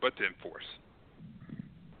to enforce.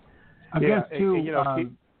 I guess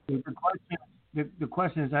too. The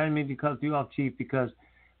question is, I didn't mean to cut you off, Chief, because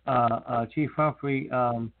Chief Humphrey,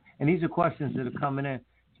 and these are questions that are coming in.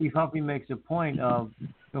 Chief Humphrey makes a point of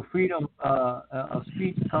freedom of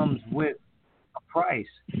speech comes with a price,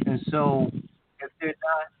 and so if they're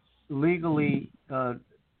not legally,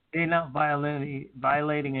 they're not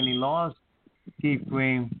violating any laws, Chief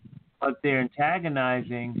Green, but they're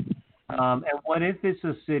antagonizing. And what if it's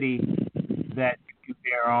a city that you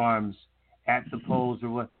bear arms at the polls or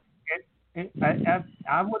what? I wouldn't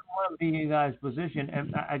want to be in you guys' position,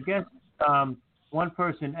 and I guess. One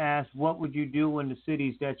person asked, what would you do in the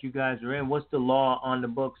cities that you guys are in? What's the law on the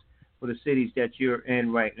books for the cities that you're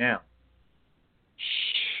in right now?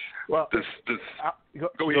 Well,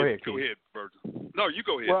 go ahead, Virgil. No, you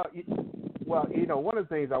go ahead. Well, one of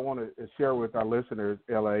the things I want to share with our listeners,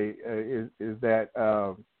 LA, is that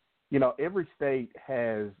every state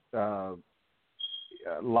has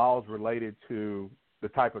laws related to the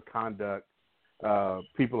type of conduct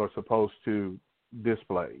people are supposed to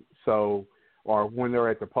display. So, or when they're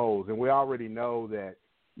at the polls. And we already know that,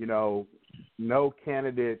 no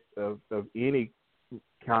candidate of any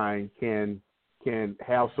kind can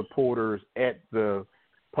have supporters at the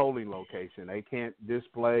polling location. They can't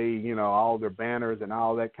display, all their banners and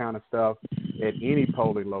all that kind of stuff at any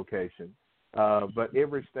polling location. But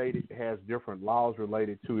every state has different laws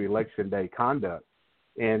related to election day conduct.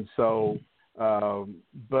 And so,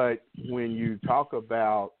 but when you talk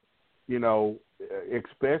about,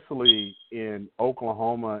 especially in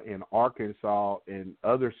Oklahoma and Arkansas and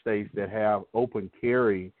other states that have open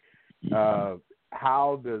carry,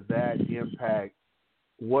 how does that impact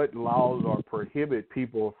what laws or prohibit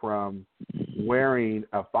people from wearing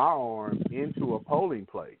a firearm into a polling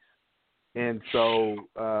place? And so,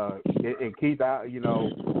 and Keith, Arkansas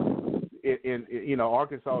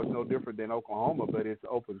is no different than Oklahoma, but it's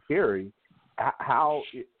open carry. How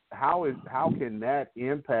can that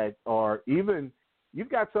impact, or even you've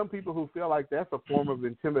got some people who feel like that's a form of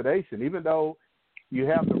intimidation, even though you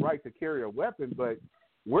have the right to carry a weapon, but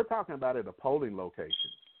we're talking about at a polling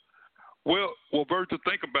location. Well, Virgil,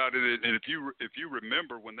 think about it, and if you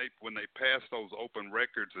remember when they passed those open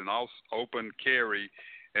records and also open carry,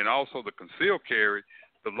 and also the concealed carry,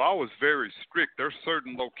 the law is very strict. There's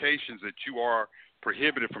certain locations that you are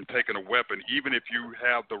prohibited from taking a weapon, even if you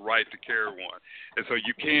have the right to carry one. And so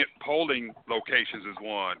you can't, polling locations is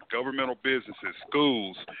one, governmental businesses,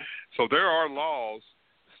 schools. So there are laws,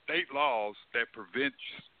 state laws, that prevent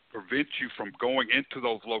you from going into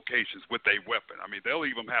those locations with a weapon. I mean, they'll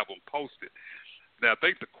even have them posted. Now, I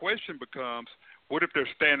think the question becomes, what if they're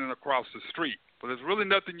standing across the street? But there's really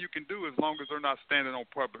nothing you can do as long as they're not standing on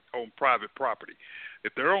private property.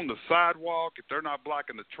 If they're on the sidewalk, if they're not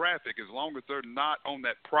blocking the traffic, as long as they're not on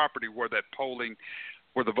that property where the voting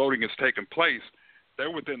is taking place, they're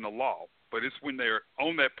within the law. But it's when they're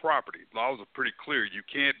on that property. Laws are pretty clear. You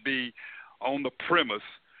can't be on the premise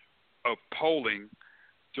of polling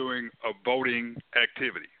during a voting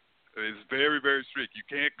activity. It's very, very strict. You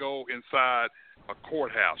can't go inside a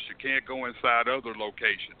courthouse. You can't go inside other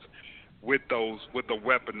locations with a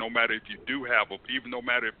weapon, no matter if you do have even no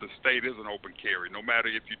matter if the state is an open carry, no matter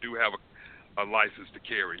if you do have a license to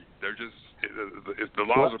carry. They're just the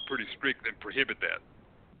laws are pretty strict and prohibit that.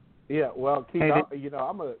 Yeah, well, Keith,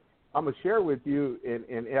 I'm gonna share with you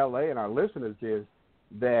in L.A. and our listeners is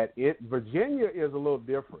that Virginia is a little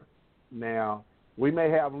different. Now, we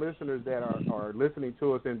may have listeners that are listening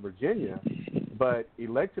to us in Virginia, but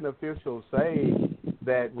election officials say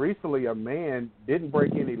that recently a man didn't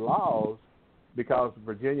break any laws because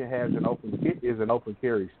Virginia is an open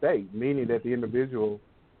carry state, meaning that the individual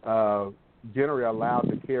generally allowed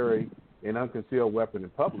to carry an unconcealed weapon in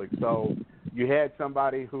public. So you had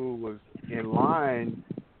somebody who was in line,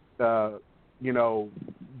 doing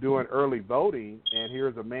early voting, and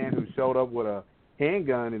here's a man who showed up with a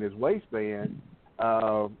handgun in his waistband.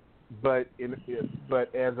 But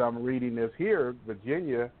as I'm reading this here,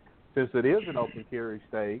 Virginia, since it is an open carry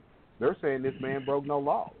state, they're saying this man broke no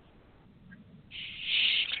laws.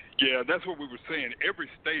 Yeah, that's what we were saying. Every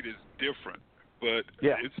state is different, but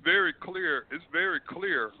it's very clear. It's very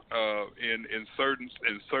clear in certain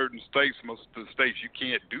states, most of the states, you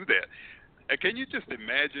can't do that. And can you just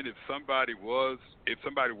imagine if somebody were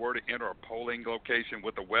to enter a polling location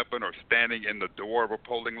with a weapon or standing in the door of a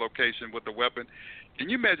polling location with a weapon? Can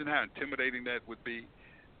you imagine how intimidating that would be?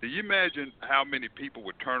 Do you imagine how many people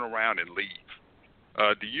would turn around and leave?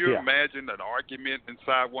 Do you imagine an argument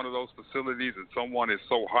inside one of those facilities and someone is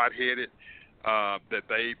so hot-headed that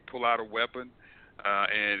they pull out a weapon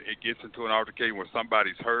and it gets into an altercation where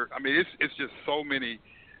somebody's hurt? I mean, it's just so many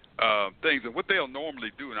things. And what they'll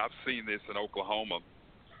normally do, and I've seen this in Oklahoma,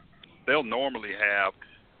 they'll normally have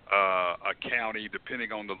a county,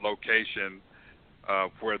 depending on the location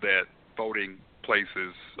where that voting place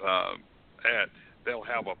is at, they'll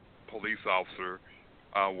have a police officer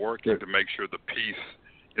working to make sure the peace,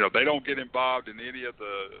 they don't get involved in any of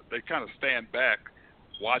they kind of stand back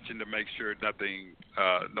watching to make sure nothing,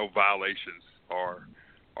 no violations are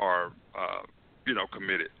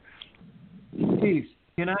committed. Chief,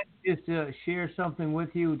 can I just share something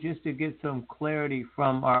with you just to get some clarity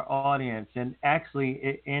from our audience, and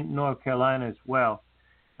actually in North Carolina as well?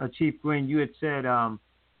 Chief Green, you had said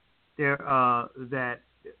that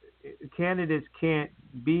candidates can't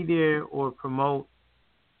be there or promote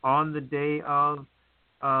on the day of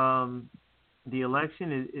the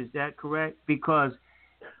election. Is that correct? Because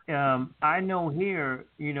I know here,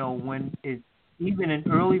 when it's even in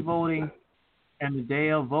early voting and the day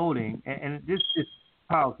of voting, and this is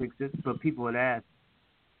politics, but people would ask,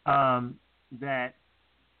 that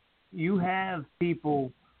you have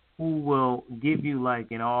people who will give you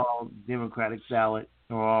like an all Democratic ballot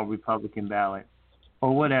or all Republican ballot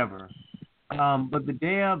or whatever. But the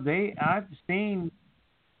day of, I've seen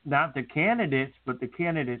not the candidates, but the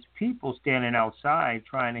candidates' people standing outside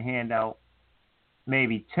trying to hand out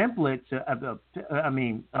maybe templates,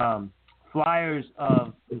 flyers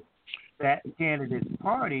of that candidate's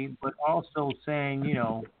party, but also saying,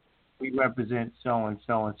 we represent so and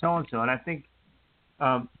so and so and so. And I think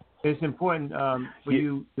it's important for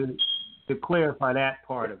you to clarify that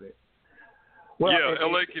part of it. Well, yeah,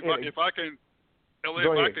 LA, if I can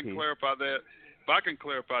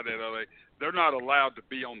clarify that, LA, they're not allowed to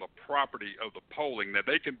be on the property of the polling. Now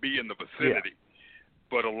they can be in the vicinity,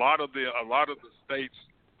 but a lot of the states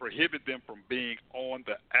prohibit them from being on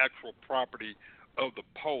the actual property of the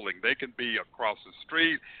polling. They can be across the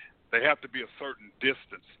street. They have to be a certain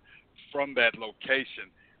distance from that location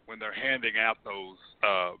when they're handing out those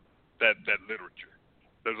that literature.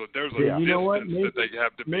 There's a distance that they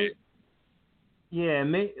have to be. Yeah,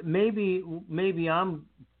 maybe I'm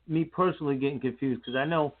me personally getting confused because I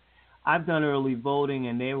know I've done early voting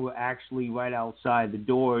and they were actually right outside the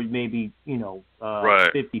door, maybe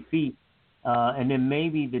 50 feet. and then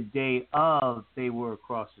maybe the day of they were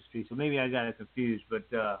across the street. So maybe I got it confused, but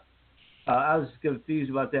I was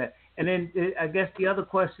confused about that. And then I guess the other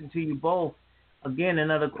question to you both, again,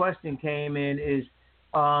 another question came in is,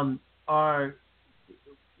 are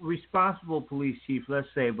responsible police chief, let's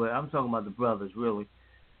say, but I'm talking about the brothers really,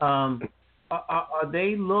 are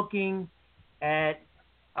they looking at,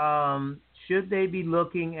 should they be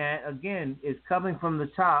looking at, again, it's coming from the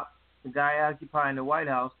top, the guy occupying the White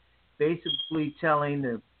House, basically telling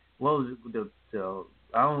I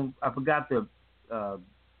forgot the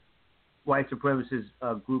white supremacist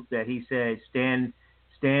group that he said stand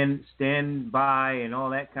by and all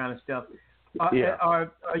that kind of stuff.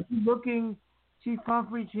 Are you looking, Chief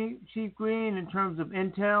Humphrey, Chief Green, in terms of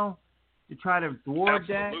intel to try to thwart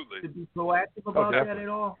that, to be proactive about that at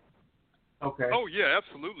all? Okay. Oh yeah,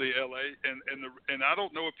 absolutely, LA, and I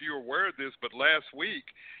don't know if you're aware of this, but last week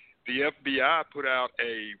the FBI put out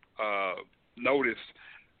a notice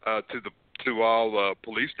to all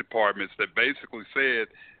police departments that basically said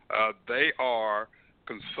they are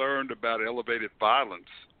concerned about elevated violence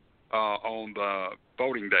on the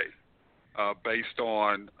voting day, based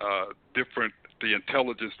on the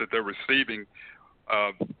intelligence that they're receiving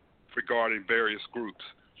regarding various groups.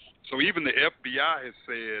 So even the FBI has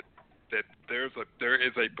said that there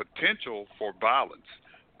is a potential for violence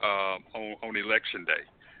on election day.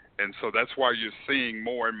 And so that's why you're seeing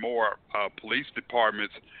more and more police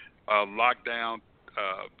departments lock down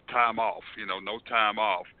time off, no time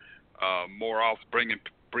off, more off, bringing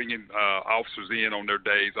officers in on their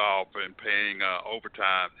days off and paying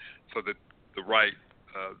overtime so that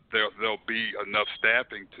there'll be enough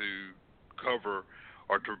staffing to cover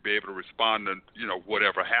or to be able to respond to,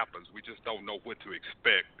 whatever happens. We just don't know what to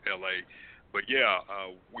expect, LA. But yeah,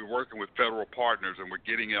 we're working with federal partners, and we're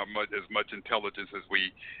getting as much intelligence as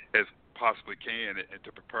we possibly can, and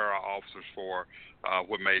to prepare our officers for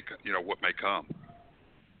what may come.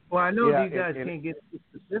 Well, I know you guys can't get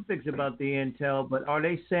specifics about the intel, but are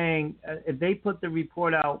they saying if they put the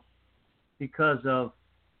report out because of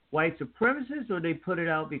white supremacists, or they put it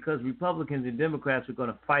out because Republicans and Democrats are going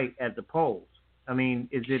to fight at the polls? I mean,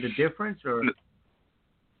 is it a difference, or?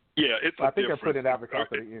 Yeah, I think I put it out because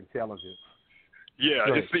of the intelligence. Yeah,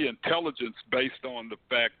 it's the intelligence based on the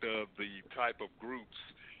fact of the type of groups,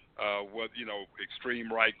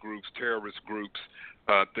 extreme right groups, terrorist groups,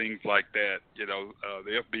 things like that.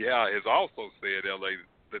 The FBI has also said, LA,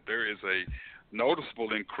 that there is a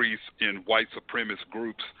noticeable increase in white supremacist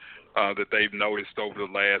groups that they've noticed over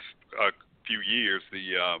the last few years.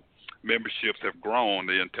 The memberships have grown.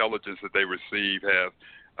 The intelligence that they receive have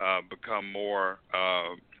become more,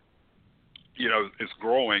 it's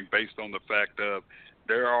growing based on the fact of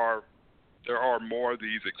there are more of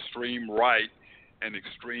these extreme right and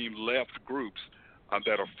extreme left groups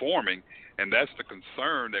that are forming, and that's the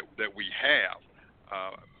concern that we have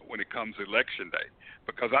when it comes to Election Day.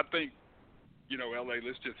 Because I think, LA,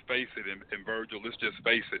 let's just face it, and Virgil, let's just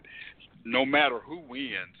face it, no matter who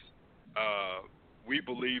wins, we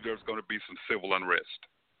believe there's going to be some civil unrest,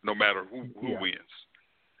 no matter who wins.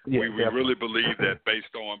 Yeah, we really believe that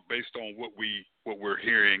based on what we're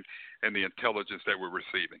hearing and the intelligence that we're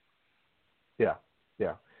receiving. Yeah.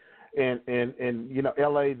 And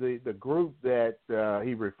LA, the group that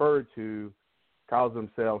he referred to calls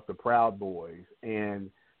themselves the Proud Boys, and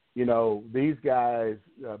these guys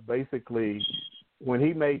basically, when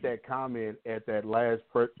he made that comment at that last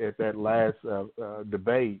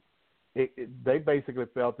debate, they basically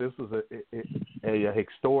felt this was a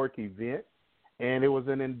historic event, and it was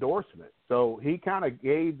an endorsement. So he kind of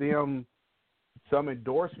gave them some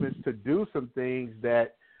endorsements to do some things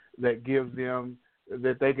that gives them,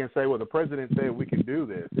 that they can say, well, the president said we can do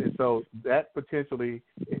this. And so that potentially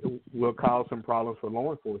will cause some problems for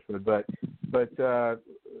law enforcement. But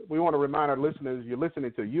we want to remind our listeners, you're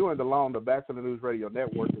listening to You and the Law on the Bachelor News Radio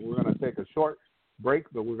Network, and we're going to take a short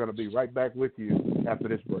break, but we're going to be right back with you after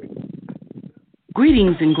this break.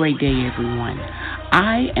 Greetings and great day, everyone.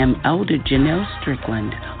 I am Elder Janelle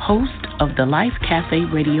Strickland, host of the Life Cafe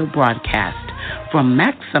radio broadcast from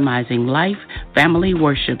Maximizing Life Family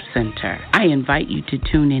Worship Center. I invite you to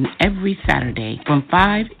tune in every Saturday from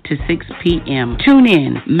 5 to 6 p.m. Tune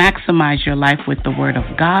in, maximize your life with the Word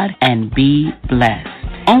of God, and be blessed.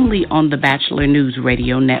 Only on the Bachelor News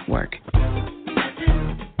Radio Network.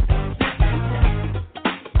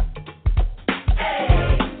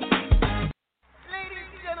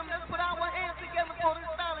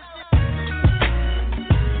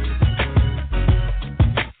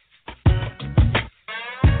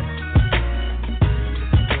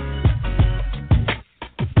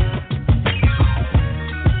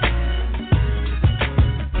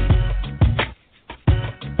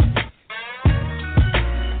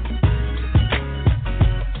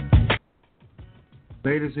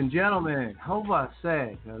 Ladies and gentlemen,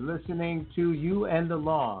 Hovasek, listening to You and the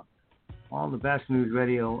Law on the Bachelor News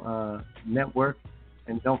Radio Network.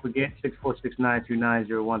 And don't forget,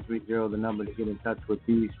 646-929-0130, the number to get in touch with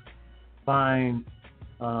these fine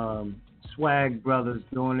swag brothers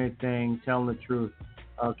doing their thing, telling the truth,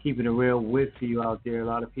 keeping it real with you out there. A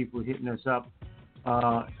lot of people hitting us up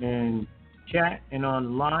in chat and on the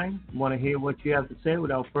line. Want to hear what you have to say.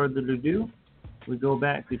 Without further ado, we go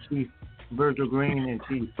back to Chief Virgil Green and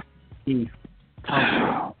Chief Keith.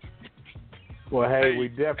 Well, hey, we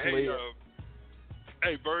definitely.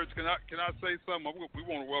 Hey, Birds, can I say something? We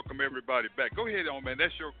want to welcome everybody back. Go ahead on, man.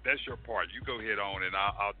 That's your part. You go ahead on, and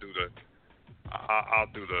I'll do the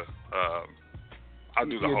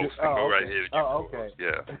hosting. Go right ahead. Okay.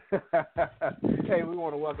 Yeah. Hey, we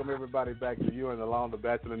want to welcome everybody back to You and the Law on the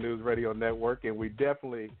Bachelor News Radio Network, and we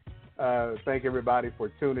definitely thank everybody for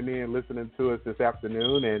tuning in, listening to us this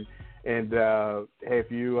afternoon, and if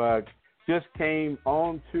you just came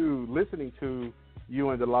on to listening to You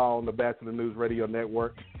and the Law on the Bachelor News Radio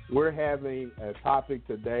Network, we're having a topic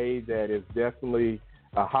today that is definitely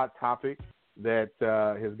a hot topic that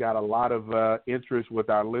has got a lot of interest with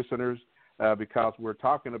our listeners because we're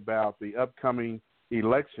talking about the upcoming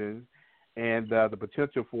elections and the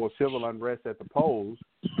potential for civil unrest at the polls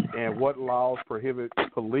and what laws prohibit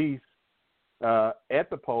police at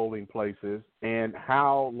the polling places and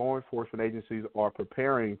how law enforcement agencies are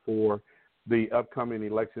preparing for the upcoming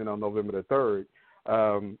election on November the 3rd.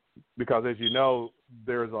 Because as you know,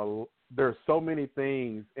 there's so many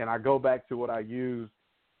things, and I go back to what I used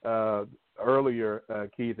earlier,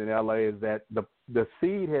 Keith, in LA, is that the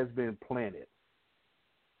seed has been planted.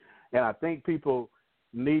 And I think people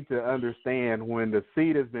need to understand when the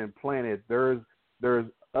seed has been planted, there's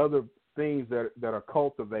other things that are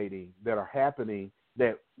cultivating, that are happening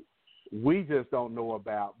that we just don't know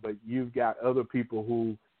about, but you've got other people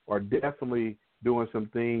who are definitely doing some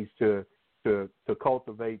things to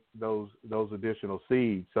cultivate those additional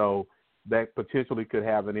seeds. So that potentially could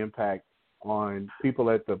have an impact on people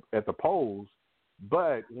at the polls.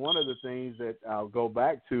 But one of the things that I'll go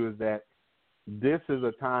back to is that this is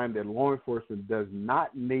a time that law enforcement does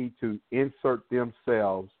not need to insert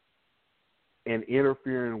themselves in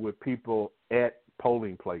interfering with people at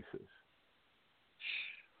polling places.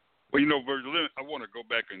 Well, Virgil, I want to go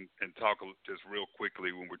back and talk just real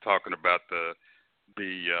quickly when we're talking about the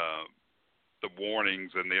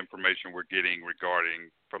warnings and the information we're getting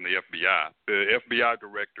regarding from the FBI. The FBI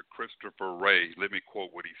Director, Christopher Wray, let me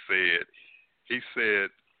quote what he said. He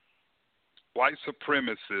said, "White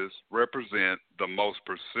supremacists represent the most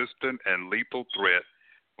persistent and lethal threat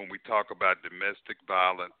when we talk about domestic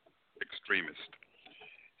violent extremists."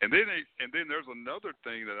 And then there's another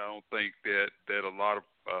thing that I don't think that a lot of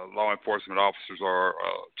law enforcement officers or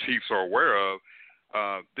chiefs are aware of.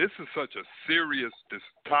 This is such a serious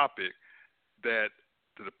topic that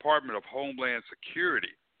the Department of Homeland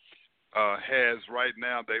Security has right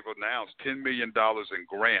now. They've announced $10 million in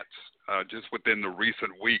grants just within the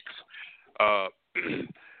recent weeks,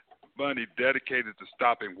 money dedicated to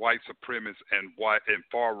stopping white supremacists and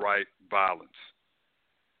far right violence.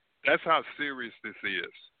 That's how serious this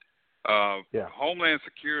is. Homeland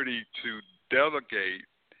Security to delegate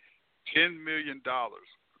 $10 million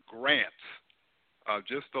grants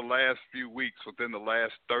just the last few weeks, within the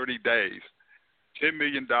last 30 days, $10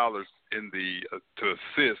 million to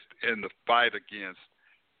assist in the fight against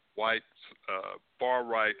far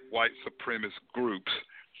right white supremacist groups.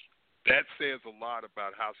 That says a lot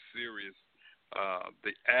about how serious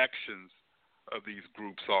the actions of these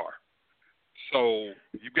groups are. So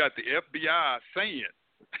you've got the FBI saying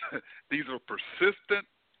these are persistent.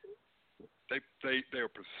 They're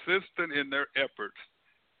persistent in their efforts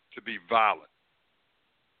to be violent.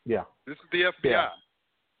 Yeah. This is the FBI.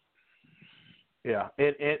 Yeah,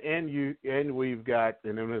 and we've got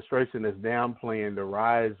an administration that's downplaying the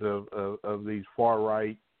rise of these far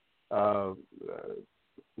right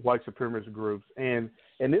white supremacist groups, and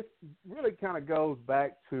this really kind of goes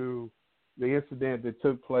back to the incident that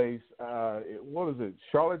took place. What was it,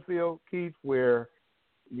 Charlottesville, Keith, where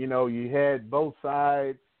you had both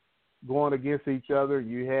sides going against each other.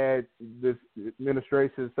 You had this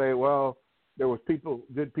administration say, well, there was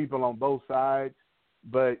good people on both sides,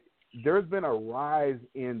 but there's been a rise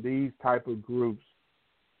in these type of groups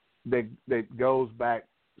that goes back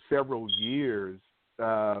several years,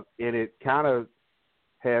 and it kind of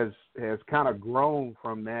has kind of grown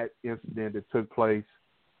from that incident that took place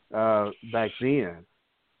back then.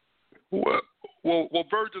 Well,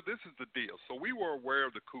 Virgil, this is the deal. So we were aware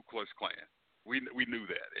of the Ku Klux Klan. We knew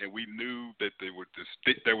that, and we knew that they were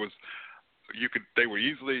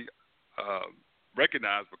easily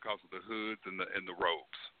recognized because of the hoods and the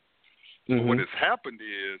robes. Mm-hmm. So what has happened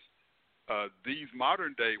is these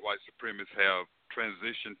modern day white supremacists have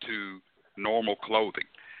transitioned to normal clothing.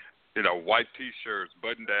 White T-shirts,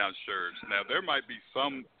 button-down shirts. Now there might be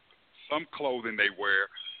some clothing they wear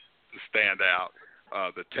to stand out,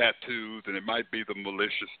 the tattoos, and it might be the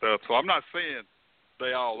malicious stuff. So I'm not saying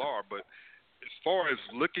they all are, but as far as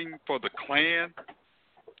looking for the Klan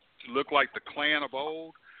to look like the Klan of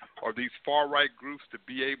old, or these far-right groups to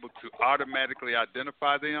be able to automatically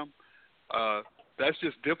identify them, that's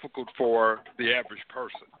just difficult for the average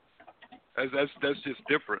person. That's just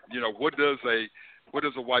different. What does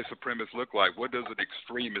a white supremacist look like? What does an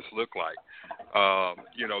extremist look like?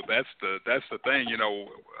 That's the thing.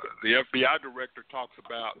 The FBI director talks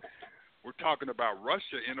about, we're talking about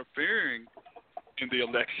Russia interfering in the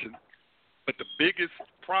election, but the biggest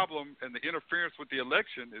problem and the interference with the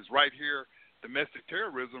election is right here, domestic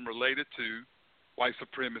terrorism related to white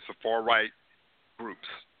supremacist or far-right groups.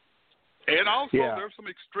 And also there's some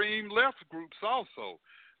extreme left groups also.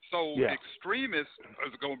 So extremists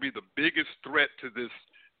is going to be the biggest threat to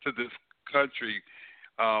this country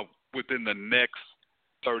within the next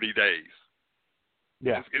 30 days.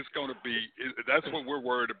 Yeah, it's going to be. That's what we're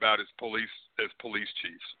worried about as police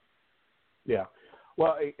chiefs. Yeah.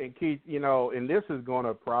 Well, and Keith, and this is going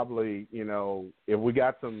to probably, if we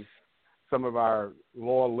got some of our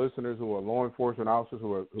loyal listeners who are law enforcement officers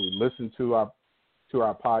who listen to our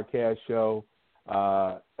podcast show,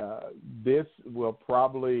 this will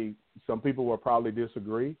probably, some people will probably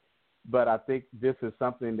disagree, but I think this is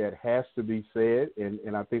something that has to be said,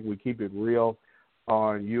 and I think we keep it real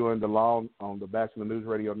on You and the Law on the Bachelor News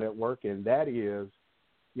Radio Network, and that is,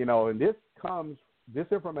 and this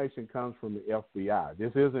information comes from the FBI.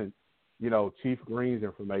 This isn't, Chief Green's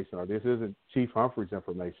information, or this isn't Chief Humphrey's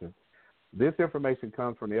information. This information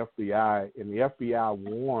comes from the FBI, and the FBI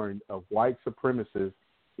warned of white supremacists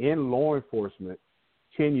in law enforcement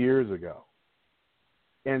 10 years ago.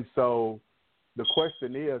 And so the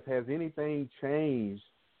question is, has anything changed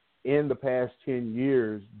in the past 10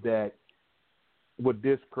 years that would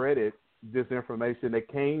discredit this information that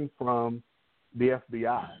came from the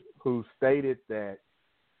FBI, who stated that,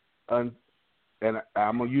 and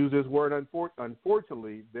I'm going to use this word,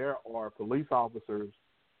 unfortunately, there are police officers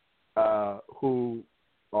who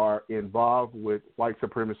are involved with white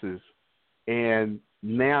supremacists, and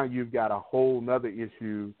now you've got a whole nother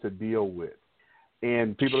issue to deal with.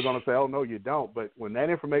 And people are going to say, oh, no, you don't. But when that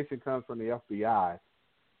information comes from the FBI,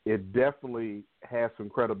 it definitely has some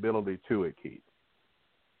credibility to it, Keith.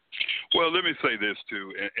 Well, let me say this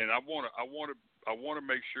too, and I want to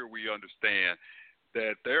make sure we understand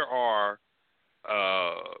that there are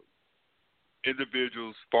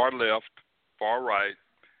individuals far left, far right.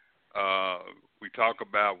 We talk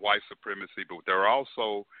about white supremacy, but there are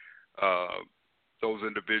also those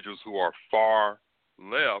individuals who are far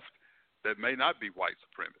left that may not be white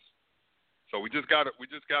supremacists. So we just got to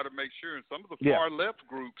make sure. And some of the far left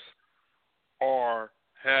groups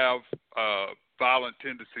have violent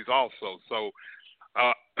tendencies also. So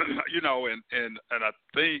and I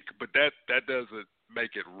think, but that doesn't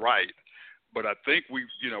make it right. But I think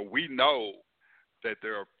we know that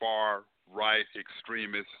there are far right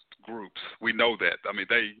extremist groups. We know that. I mean,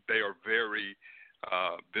 they are very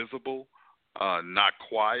visible, not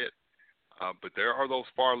quiet. But there are those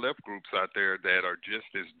far left groups out there that are just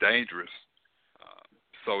as dangerous.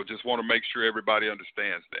 So just want to make sure everybody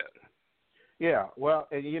understands that. Yeah, well,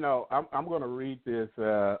 and I'm going to read this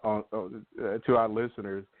to our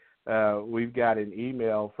listeners. We've got an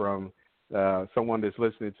email from someone that's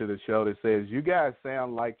listening to the show that says, "You guys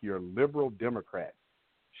sound like you're liberal Democrats.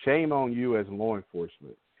 Shame on you as law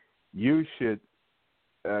enforcement. You should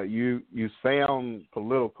you sound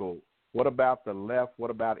political. What about the left?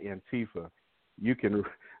 What about Antifa? You can."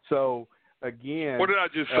 So again, what did I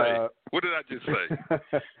just say? What did I just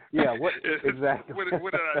say? Yeah, what exactly?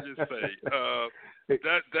 what did I just say?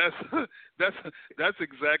 That's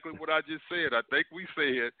exactly what I just said. I think we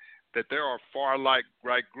said that there are far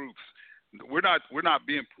right groups. We're not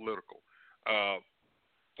being political.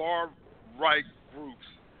 Far right groups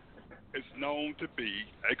is known to be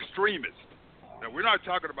extremists. Now, we're not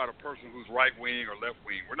talking about a person who's right wing or left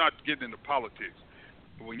wing. We're not getting into politics.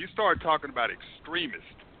 But when you start talking about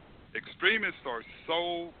extremists are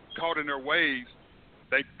so caught in their ways,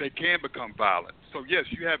 they can become violent. So yes,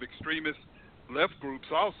 you have extremist left groups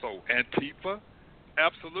also. Antifa,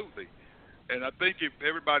 absolutely. And I think if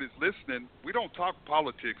everybody's listening, we don't talk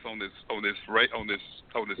politics on this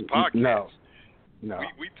podcast. No.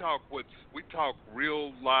 We talk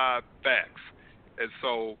real live facts. And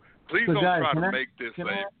so please So don't guys, try to make this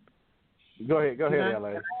Go ahead,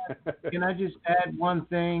 LA. Can I just add one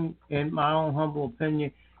thing in my own humble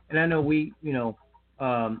opinion? And I know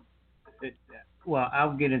well,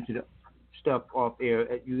 I'll get into the stuff off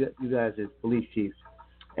air. You guys as police chiefs,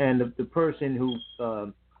 and the person who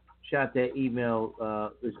shot that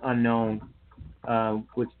email is unknown,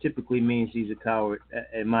 which typically means he's a coward,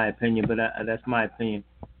 in my opinion. But that's my opinion.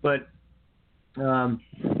 But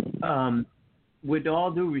with all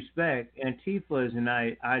due respect, Antifa is an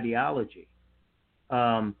ideology.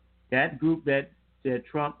 That group that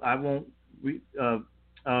Trump, I won't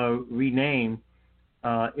rename,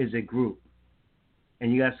 is a group.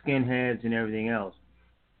 And you got skinheads and everything else.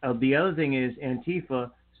 The other thing is Antifa,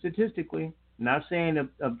 statistically, not saying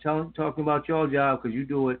I'm talking about your job because you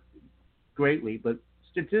do it greatly, but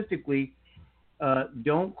statistically,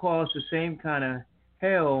 don't cause the same kind of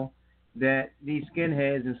hell that these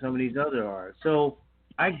skinheads and some of these other are. So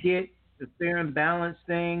I get the fair and balanced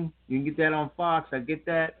thing. You can get that on Fox. I get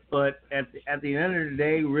that. But at the end of the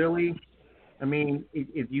day, really, I mean,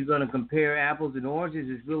 if you're going to compare apples and oranges,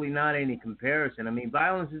 it's really not any comparison. I mean,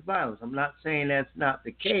 violence is violence. I'm not saying that's not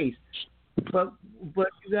the case, but you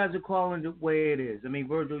guys are calling it the way it is. I mean,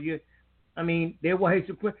 Virgil, the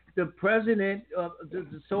president of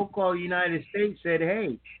the so-called United States said,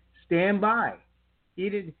 "Hey, stand by." We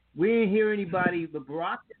didn't hear anybody, but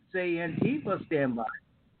Barack didn't say Antifa stand by.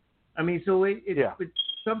 I mean, so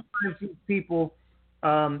sometimes these people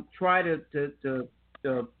try to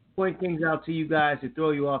point things out to you guys to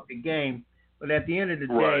throw you off the game, but at the end of the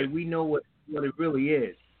day, we know what it really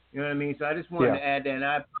is. You know what I mean? So I just wanted to add that, and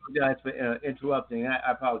I apologize for interrupting. I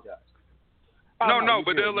apologize. No,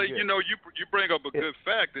 but LA, you bring up a good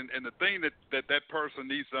fact, and the thing that person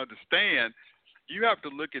needs to understand, you have to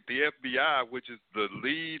look at the FBI, which is the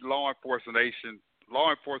lead law enforcement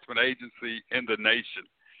agency in the nation,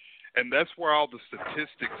 and that's where all the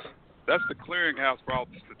statistics. That's the clearinghouse for all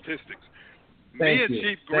the statistics.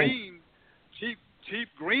 Chief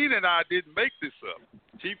Green and I didn't make this up.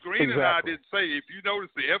 Chief Green and I didn't say. If you notice,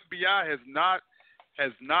 the FBI has not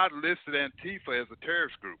listed Antifa as a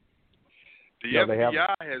terrorist group. The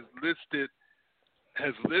FBI has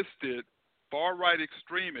listed far right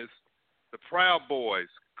extremists, the Proud Boys,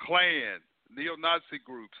 Klan, neo-Nazi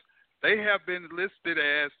groups. They have been listed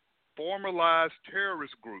as formalized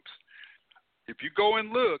terrorist groups. If you go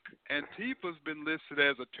and look, Antifa's been listed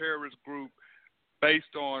as a terrorist group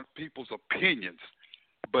based on people's opinions.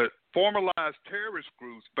 But formalized terrorist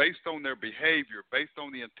groups, based on their behavior, based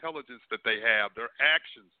on the intelligence that they have, their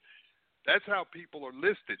actions, that's how people are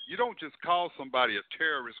listed. You don't just call somebody a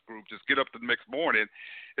terrorist group, just get up the next morning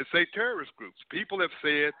and say terrorist groups. People have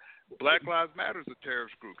said Black Lives Matter is a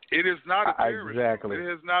terrorist group. It is not a terrorist group. It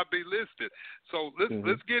has not been listed. So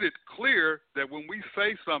let's get it clear that when we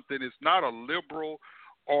say something, it's not a liberal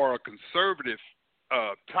or a conservative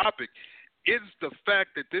topic. It's the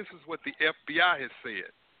fact that this is what the FBI has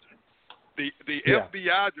said. The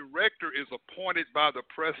FBI director is appointed by the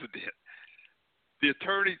president. The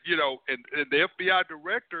attorney, and the FBI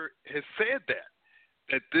director has said that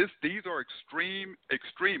these are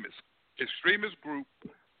extremist group,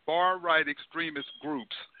 far right extremist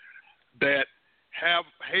groups that have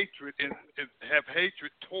hatred and have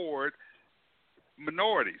hatred toward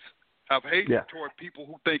minorities, have hatred toward people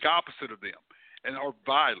who think opposite of them and are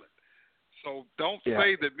violent. So don't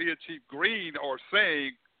say that me and Chief Green are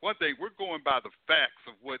saying one thing. We're going by the facts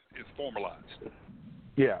of what is formalized.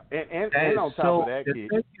 Yeah, and on top of that,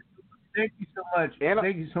 Keith. Thank you so much.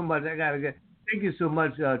 Thank you so much. Thank you so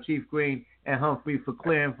much, Chief Green and Humphrey, for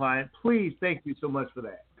clarifying. Please, thank you so much for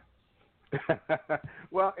that.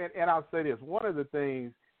 Well, and I'll say this. One of the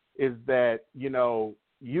things is that, you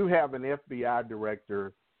have an FBI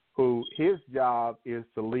director who his job is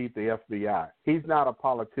to lead the FBI. He's not a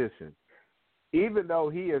politician. Even though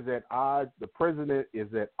he is at odds, the president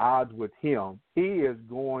is at odds with him, he is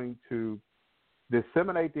going to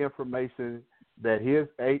disseminate the information that his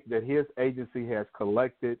agency has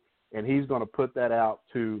collected, and he's going to put that out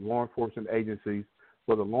to law enforcement agencies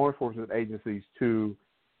for the law enforcement agencies to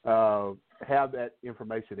have that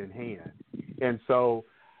information in hand. And so,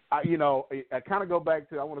 I kind of go back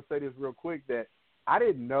to, I want to say this real quick, that I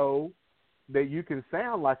didn't know that you can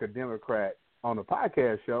sound like a Democrat on a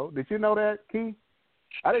podcast show. Did you know that, Keith?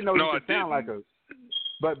 I didn't know you could sound like a,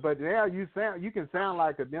 but now you can sound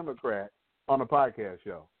like a Democrat on a podcast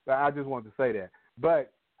show. I just wanted to say that.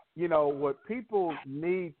 But, what people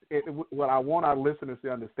need, what I want our listeners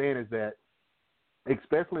to understand is that,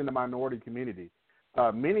 especially in the minority community,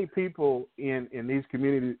 many people in these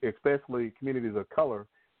communities, especially communities of color,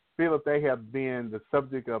 feel that they have been the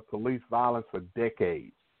subject of police violence for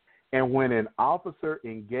decades. And when an officer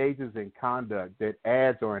engages in conduct that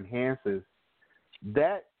adds or enhances,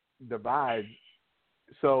 that divides.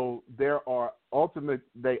 So they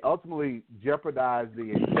ultimately jeopardize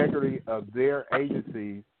the integrity of their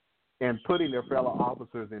agencies and putting their fellow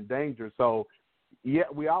officers in danger. So, yeah,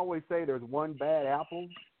 we always say there's one bad apple,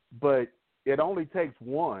 but it only takes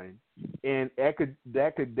one, and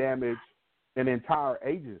that could damage an entire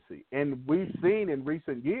agency. And we've seen in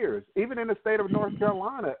recent years, even in the state of North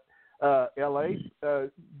Carolina, L.A.,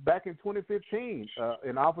 back in 2015,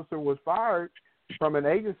 an officer was fired from an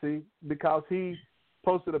agency because he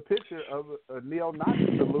posted a picture of a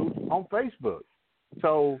neo-Nazi salute on Facebook.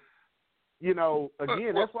 So,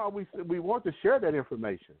 again, that's why we want to share that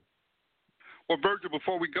information. Well, Virgil,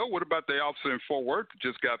 before we go, what about the officer in Fort Worth that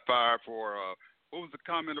just got fired for, what was the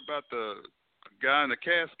comment about the guy in the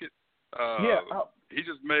casket? He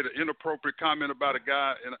just made an inappropriate comment about a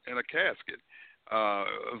guy in a casket. It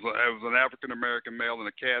was an African-American male in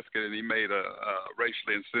a casket, and he made a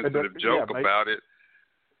racially insensitive joke about it.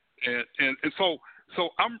 And so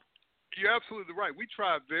you're absolutely right. We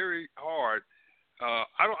try very hard.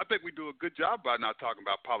 I think we do a good job by not talking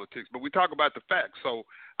about politics, but we talk about the facts. So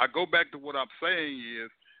I go back to what I'm saying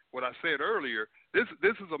is what I said earlier. This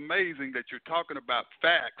is amazing that you're talking about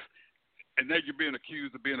facts, and then you're being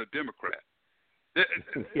accused of being a Democrat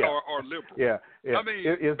or liberal. Yeah. I mean,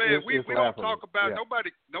 we don't talk about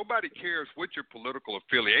nobody cares what your political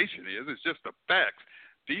affiliation is. It's just the facts.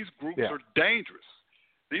 These groups are dangerous.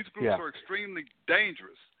 These groups are extremely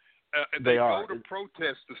dangerous. And they go to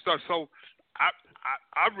protest and stuff. So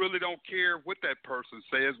I really don't care what that person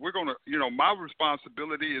says. We're going to, my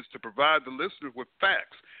responsibility is to provide the listeners with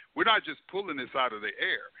facts. We're not just pulling this out of the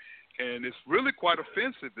air. And it's really quite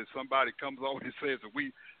offensive that somebody comes over and says that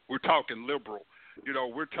we're talking liberal.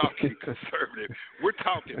 We're talking conservative. We're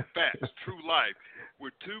talking facts, true life.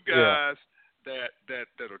 We're two guys that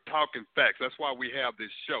are talking facts. That's why we have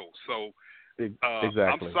this show. So exactly.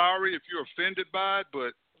 I'm sorry if you're offended by it,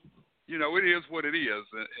 but it is what it is,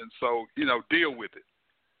 and so deal with it.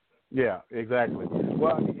 Yeah, exactly.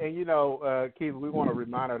 Well, and Keith, we want to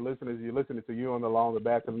remind our listeners you're listening to You on the Law on the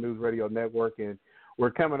Bachelor News Radio Network, and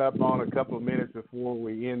we're coming up on a couple of minutes before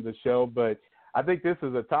we end the show. But I think this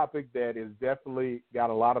is a topic that has definitely got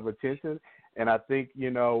a lot of attention, and I think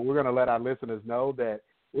we're going to let our listeners know that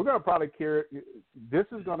we're going to probably carry. This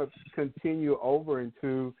is going to continue over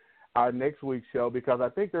into our next week's show, because I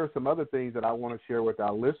think there are some other things that I want to share with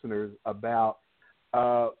our listeners about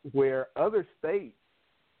where other state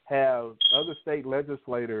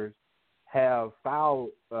legislators have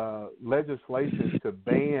filed legislation to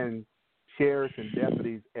ban sheriffs and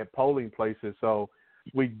deputies at polling places. So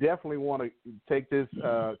we definitely want to take this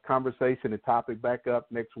conversation and topic back up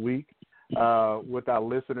next week with our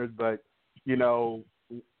listeners. But,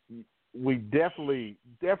 we definitely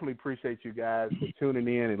appreciate you guys for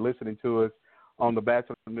tuning in and listening to us on the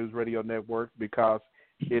Bachelor News Radio Network, because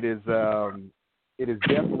it is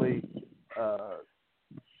definitely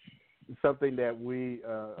something that we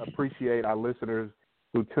appreciate our listeners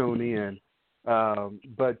who tune in.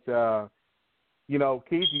 But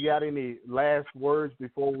Keith, you got any last words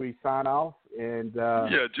before we sign off? And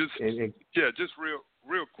just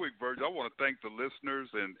real quick, Virgil. I want to thank the listeners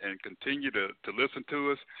and continue to listen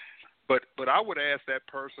to us. But I would ask that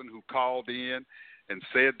person who called in and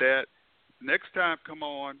said that, next time, come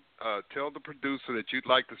on, tell the producer that you'd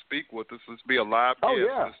like to speak with us. Let's be a live guest.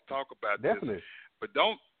 Let's talk about this. But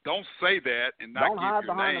don't say that and not give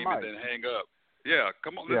your name and then hang up. Yeah,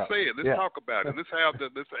 come on, let's say it. Let's talk about it. Let's have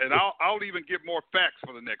and I'll even give more facts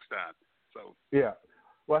for the next time. So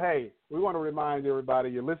well, hey, we want to remind everybody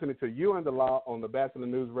you're listening to You and the Law on the Bachelor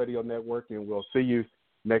News Radio Network, and we'll see you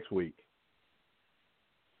next week.